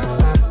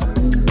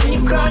 then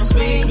you cross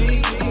me,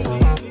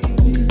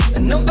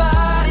 and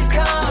nobody's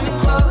coming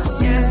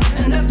close,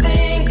 yeah. And I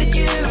think that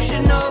you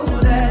should know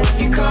that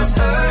if you cross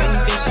her,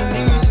 anything she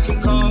needs, she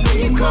can call me.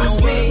 You cross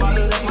me,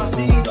 that's my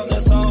seed, oh,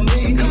 that's all me.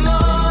 So come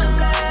on,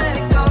 let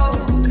it go.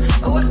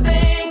 Oh, I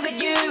think that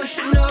you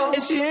should know.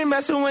 If she ain't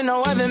messing with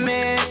no other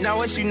man, now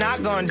what you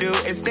not gonna do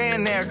is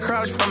stand there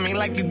crouch for me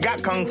like you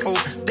got kung fu.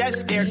 That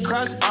stare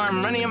cross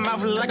arm running your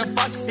mouth like a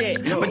faucet.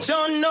 But you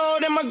don't know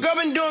that my girl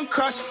been doing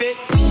CrossFit.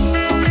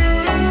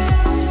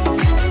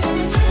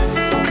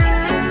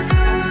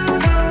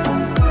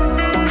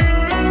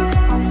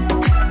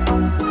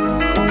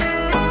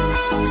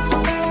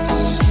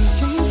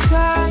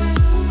 Inside,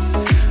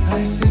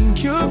 I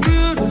think you're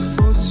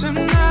beautiful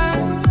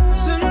tonight,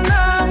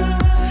 tonight,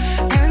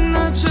 and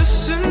not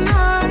just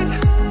tonight.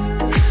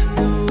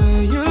 The way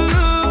you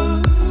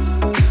look,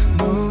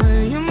 the way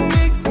you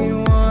make me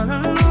wanna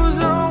lose,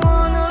 I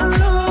wanna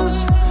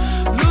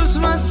lose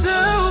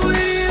myself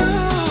with you.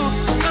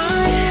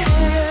 I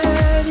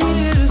had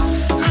you,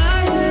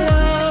 I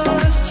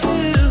lost you,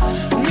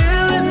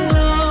 near and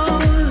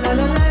long, la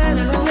la la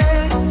la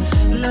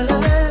la la la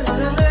la la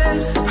la la.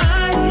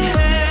 I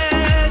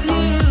had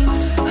you,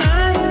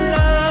 I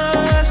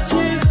lost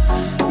you,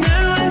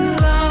 near and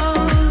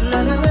long, la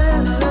la la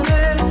la la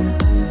la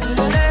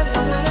la la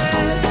la.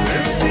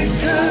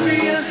 انت قلبي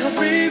يا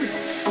حبيبي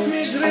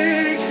مش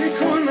غيرك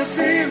يكون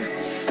نصيب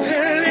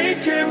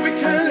هليك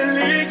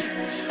بكلليك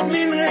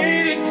من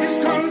غيرك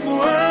يسكن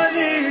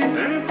فؤادي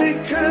انت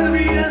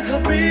قلبي يا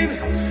حبيبي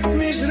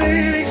مش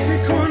غيرك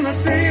يكون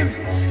نصيب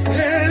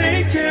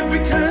هليك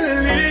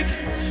بكلليك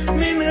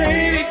من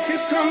غيرك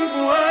يسكن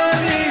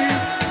فؤادي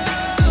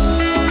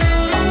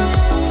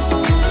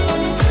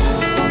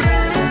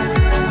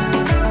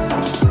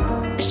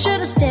I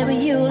should've stayed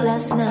with you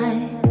last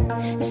night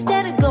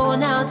instead of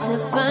going out to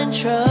find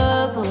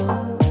trouble.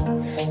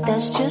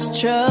 That's just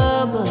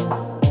trouble.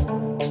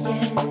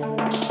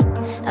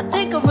 Yeah. I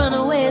think I run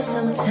away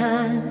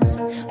sometimes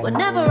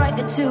whenever I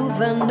get too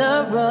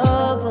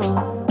vulnerable.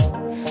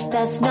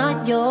 That's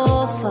not your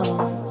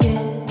fault.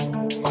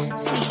 Yeah.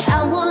 See, I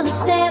wanna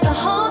stay the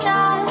whole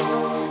night.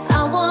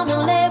 I wanna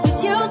lay with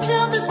you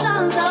till the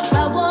sun's up.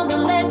 I wanna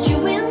let you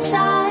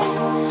inside.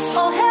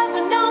 Oh,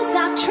 heaven knows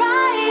I've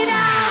tried.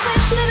 I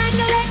wish that I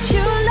could let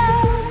you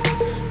love.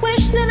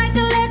 Wish that I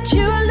could let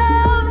you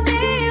love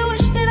me.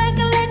 Wish that I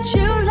could let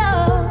you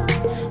love.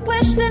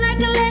 Wish that I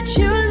could let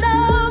you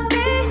love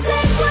me.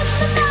 Say, what's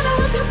the matter?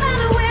 What's the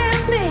matter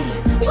with me?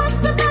 What's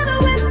the matter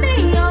with me?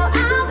 Oh,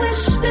 I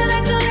wish that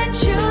I could let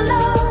you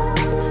love.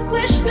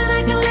 Wish that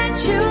I could let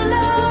you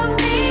love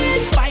me.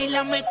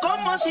 Báilame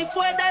como si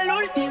fuera la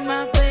última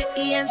vez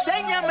y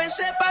enséñame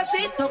ese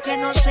pasito que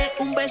no sé,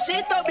 un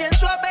besito bien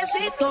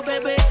suavecito,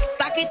 bebé.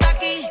 Taqui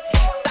taqui,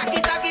 taqui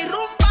taqui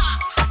rumba.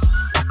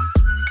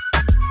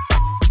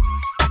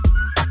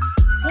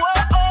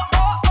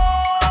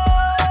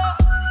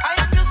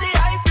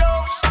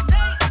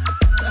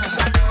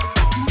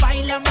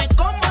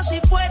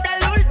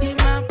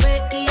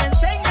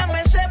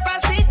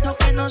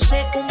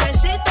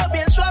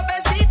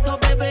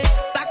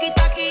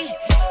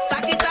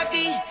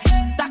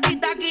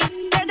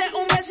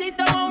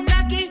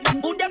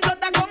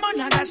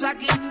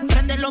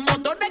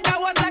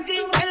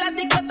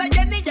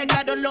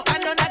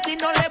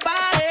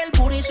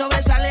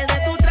 sobresale de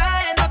tu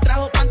traje. No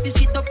trajo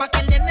panticito pa' que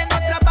el nene no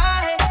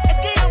trabaje. Es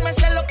que yo me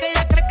sé lo que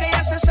ella cree que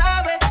ya se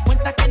sabe.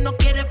 Cuenta que no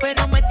quiere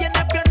pero me tiene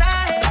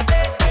espionaje.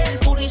 El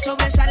booty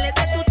sobresale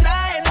de tu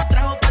traje. No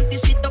trajo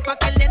panticito pa'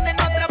 que el nene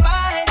no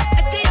trabaje.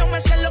 Es que yo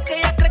me sé lo que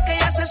ella cree que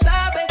ya se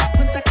sabe.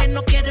 Cuenta que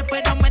no quiere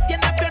pero me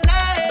tiene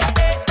espionaje.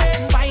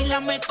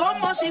 Báilame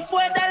como si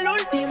fuera la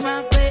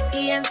última vez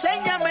y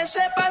enséñame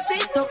ese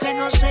pasito que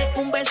no sé,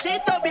 un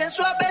besito bien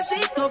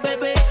suavecito,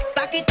 bebé.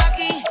 Taqui,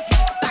 taqui,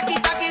 taqui,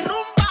 taqui,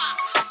 rumba.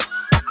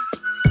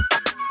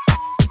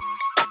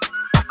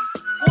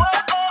 Whoa,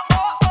 oh,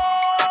 oh,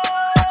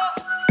 oh.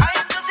 I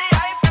am to see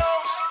high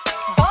flows.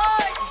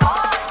 Boy,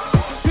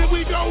 Here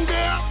we go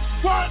now.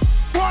 What?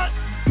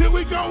 Here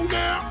we go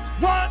now.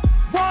 What?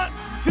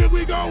 Here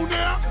we go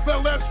now. Now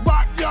let's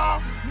rock,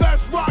 y'all.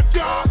 Let's rock,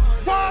 y'all.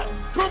 What?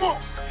 Come on.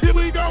 Here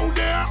we go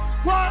now.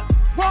 What?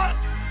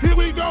 Here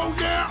we go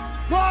now.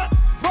 What?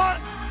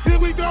 Here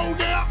we go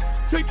now.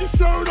 Take your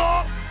shirt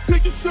off.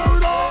 Take your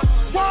shirt off.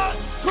 What?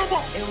 Come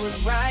on. It was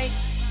right,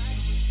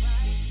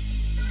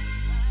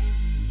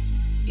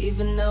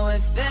 even though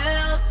it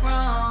felt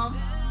wrong.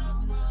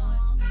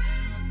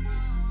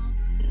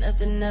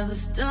 Nothing ever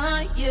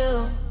stopped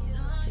you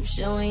from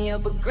showing your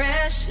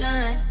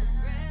progression.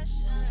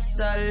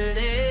 Solid,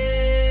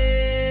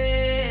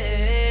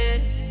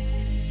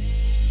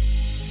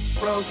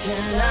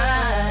 broken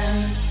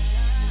line,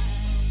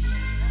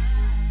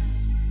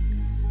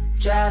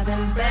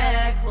 driving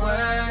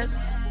backwards,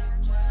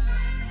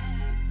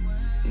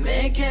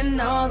 making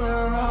all the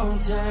wrong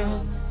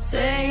turns,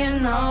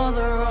 saying all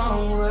the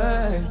wrong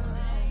words,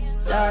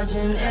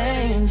 dodging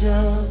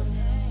angels.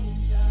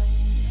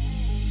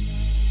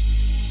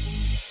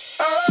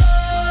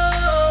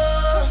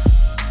 Oh,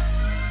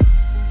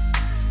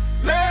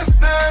 let's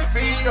not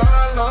be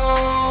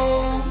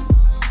alone.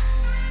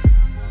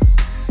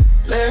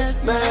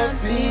 Let's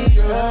not be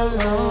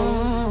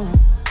alone.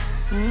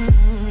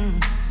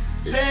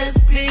 Let's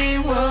be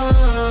one.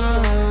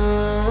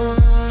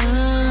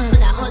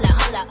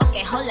 Hola,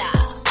 okay, hola.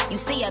 You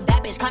see a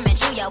bad bitch coming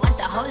through, yo, what's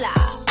the hola?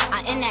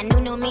 I'm in that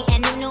new me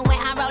and new when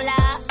I roll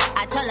up.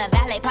 I told her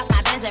valet, pop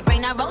my Benz and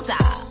bring the rosa.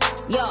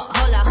 Yo,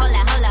 hola,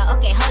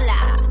 okay,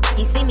 hola.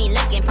 You see me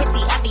looking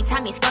pretty every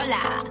time you scroll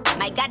up.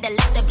 Might gotta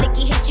let the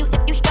blicky hit you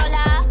if you stroll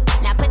up.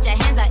 Now put your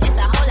hands up, it's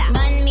a hola.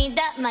 Run me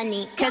the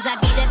money, cause I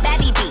be the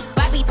baddie beat.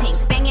 Barbie ting,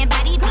 banging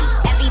body beat.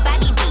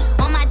 Everybody beat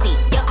on my D.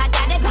 Yo, I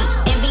gotta be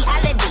in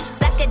reality.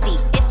 Suck a D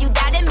if you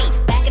doubted me.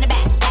 Back in the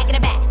back, back in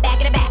the back, back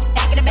in the back,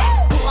 back in the back.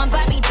 Who on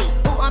Barbie D?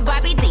 Who on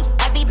Barbie D?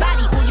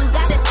 Everybody who you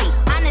gotta see.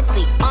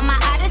 Honestly, on my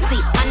odyssey,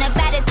 on the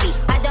baddest beat.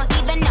 I don't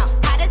even know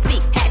how to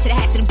speak. Hat to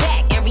the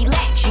back and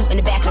relax. You in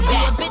the back of the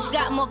back. A bitch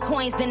got more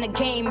coins than the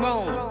game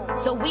room,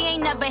 so we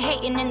ain't never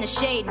hating in the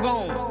shade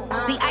room.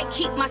 See, I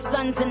keep my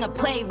sons in the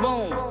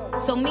playroom,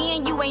 so me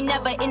and you ain't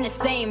never in the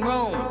same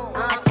room.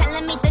 I tell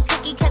him eat the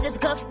cookie cause it's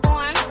good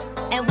form.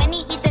 And when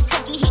he eat the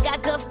cookie, he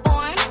got good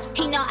form.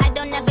 He know I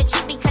don't never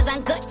cheat because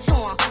I'm good to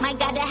him. My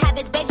gotta have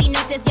his baby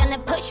nurses young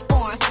and push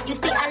for him. You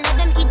see, I let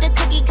him eat the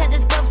cookie cause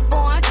it's good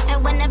form.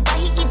 And whenever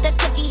he eat the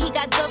cookie, he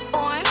got good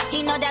form.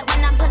 He know that when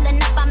I'm pulling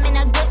up, I'm in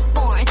a good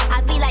form. I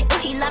be like,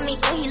 ooh, he love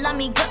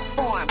me, good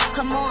form.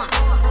 Come on.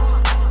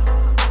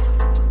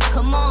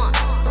 Come on.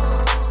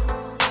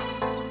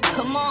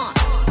 Come on.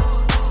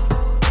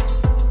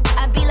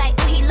 I be like,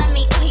 ooh, he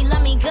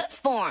love me, good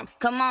form.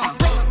 Come on.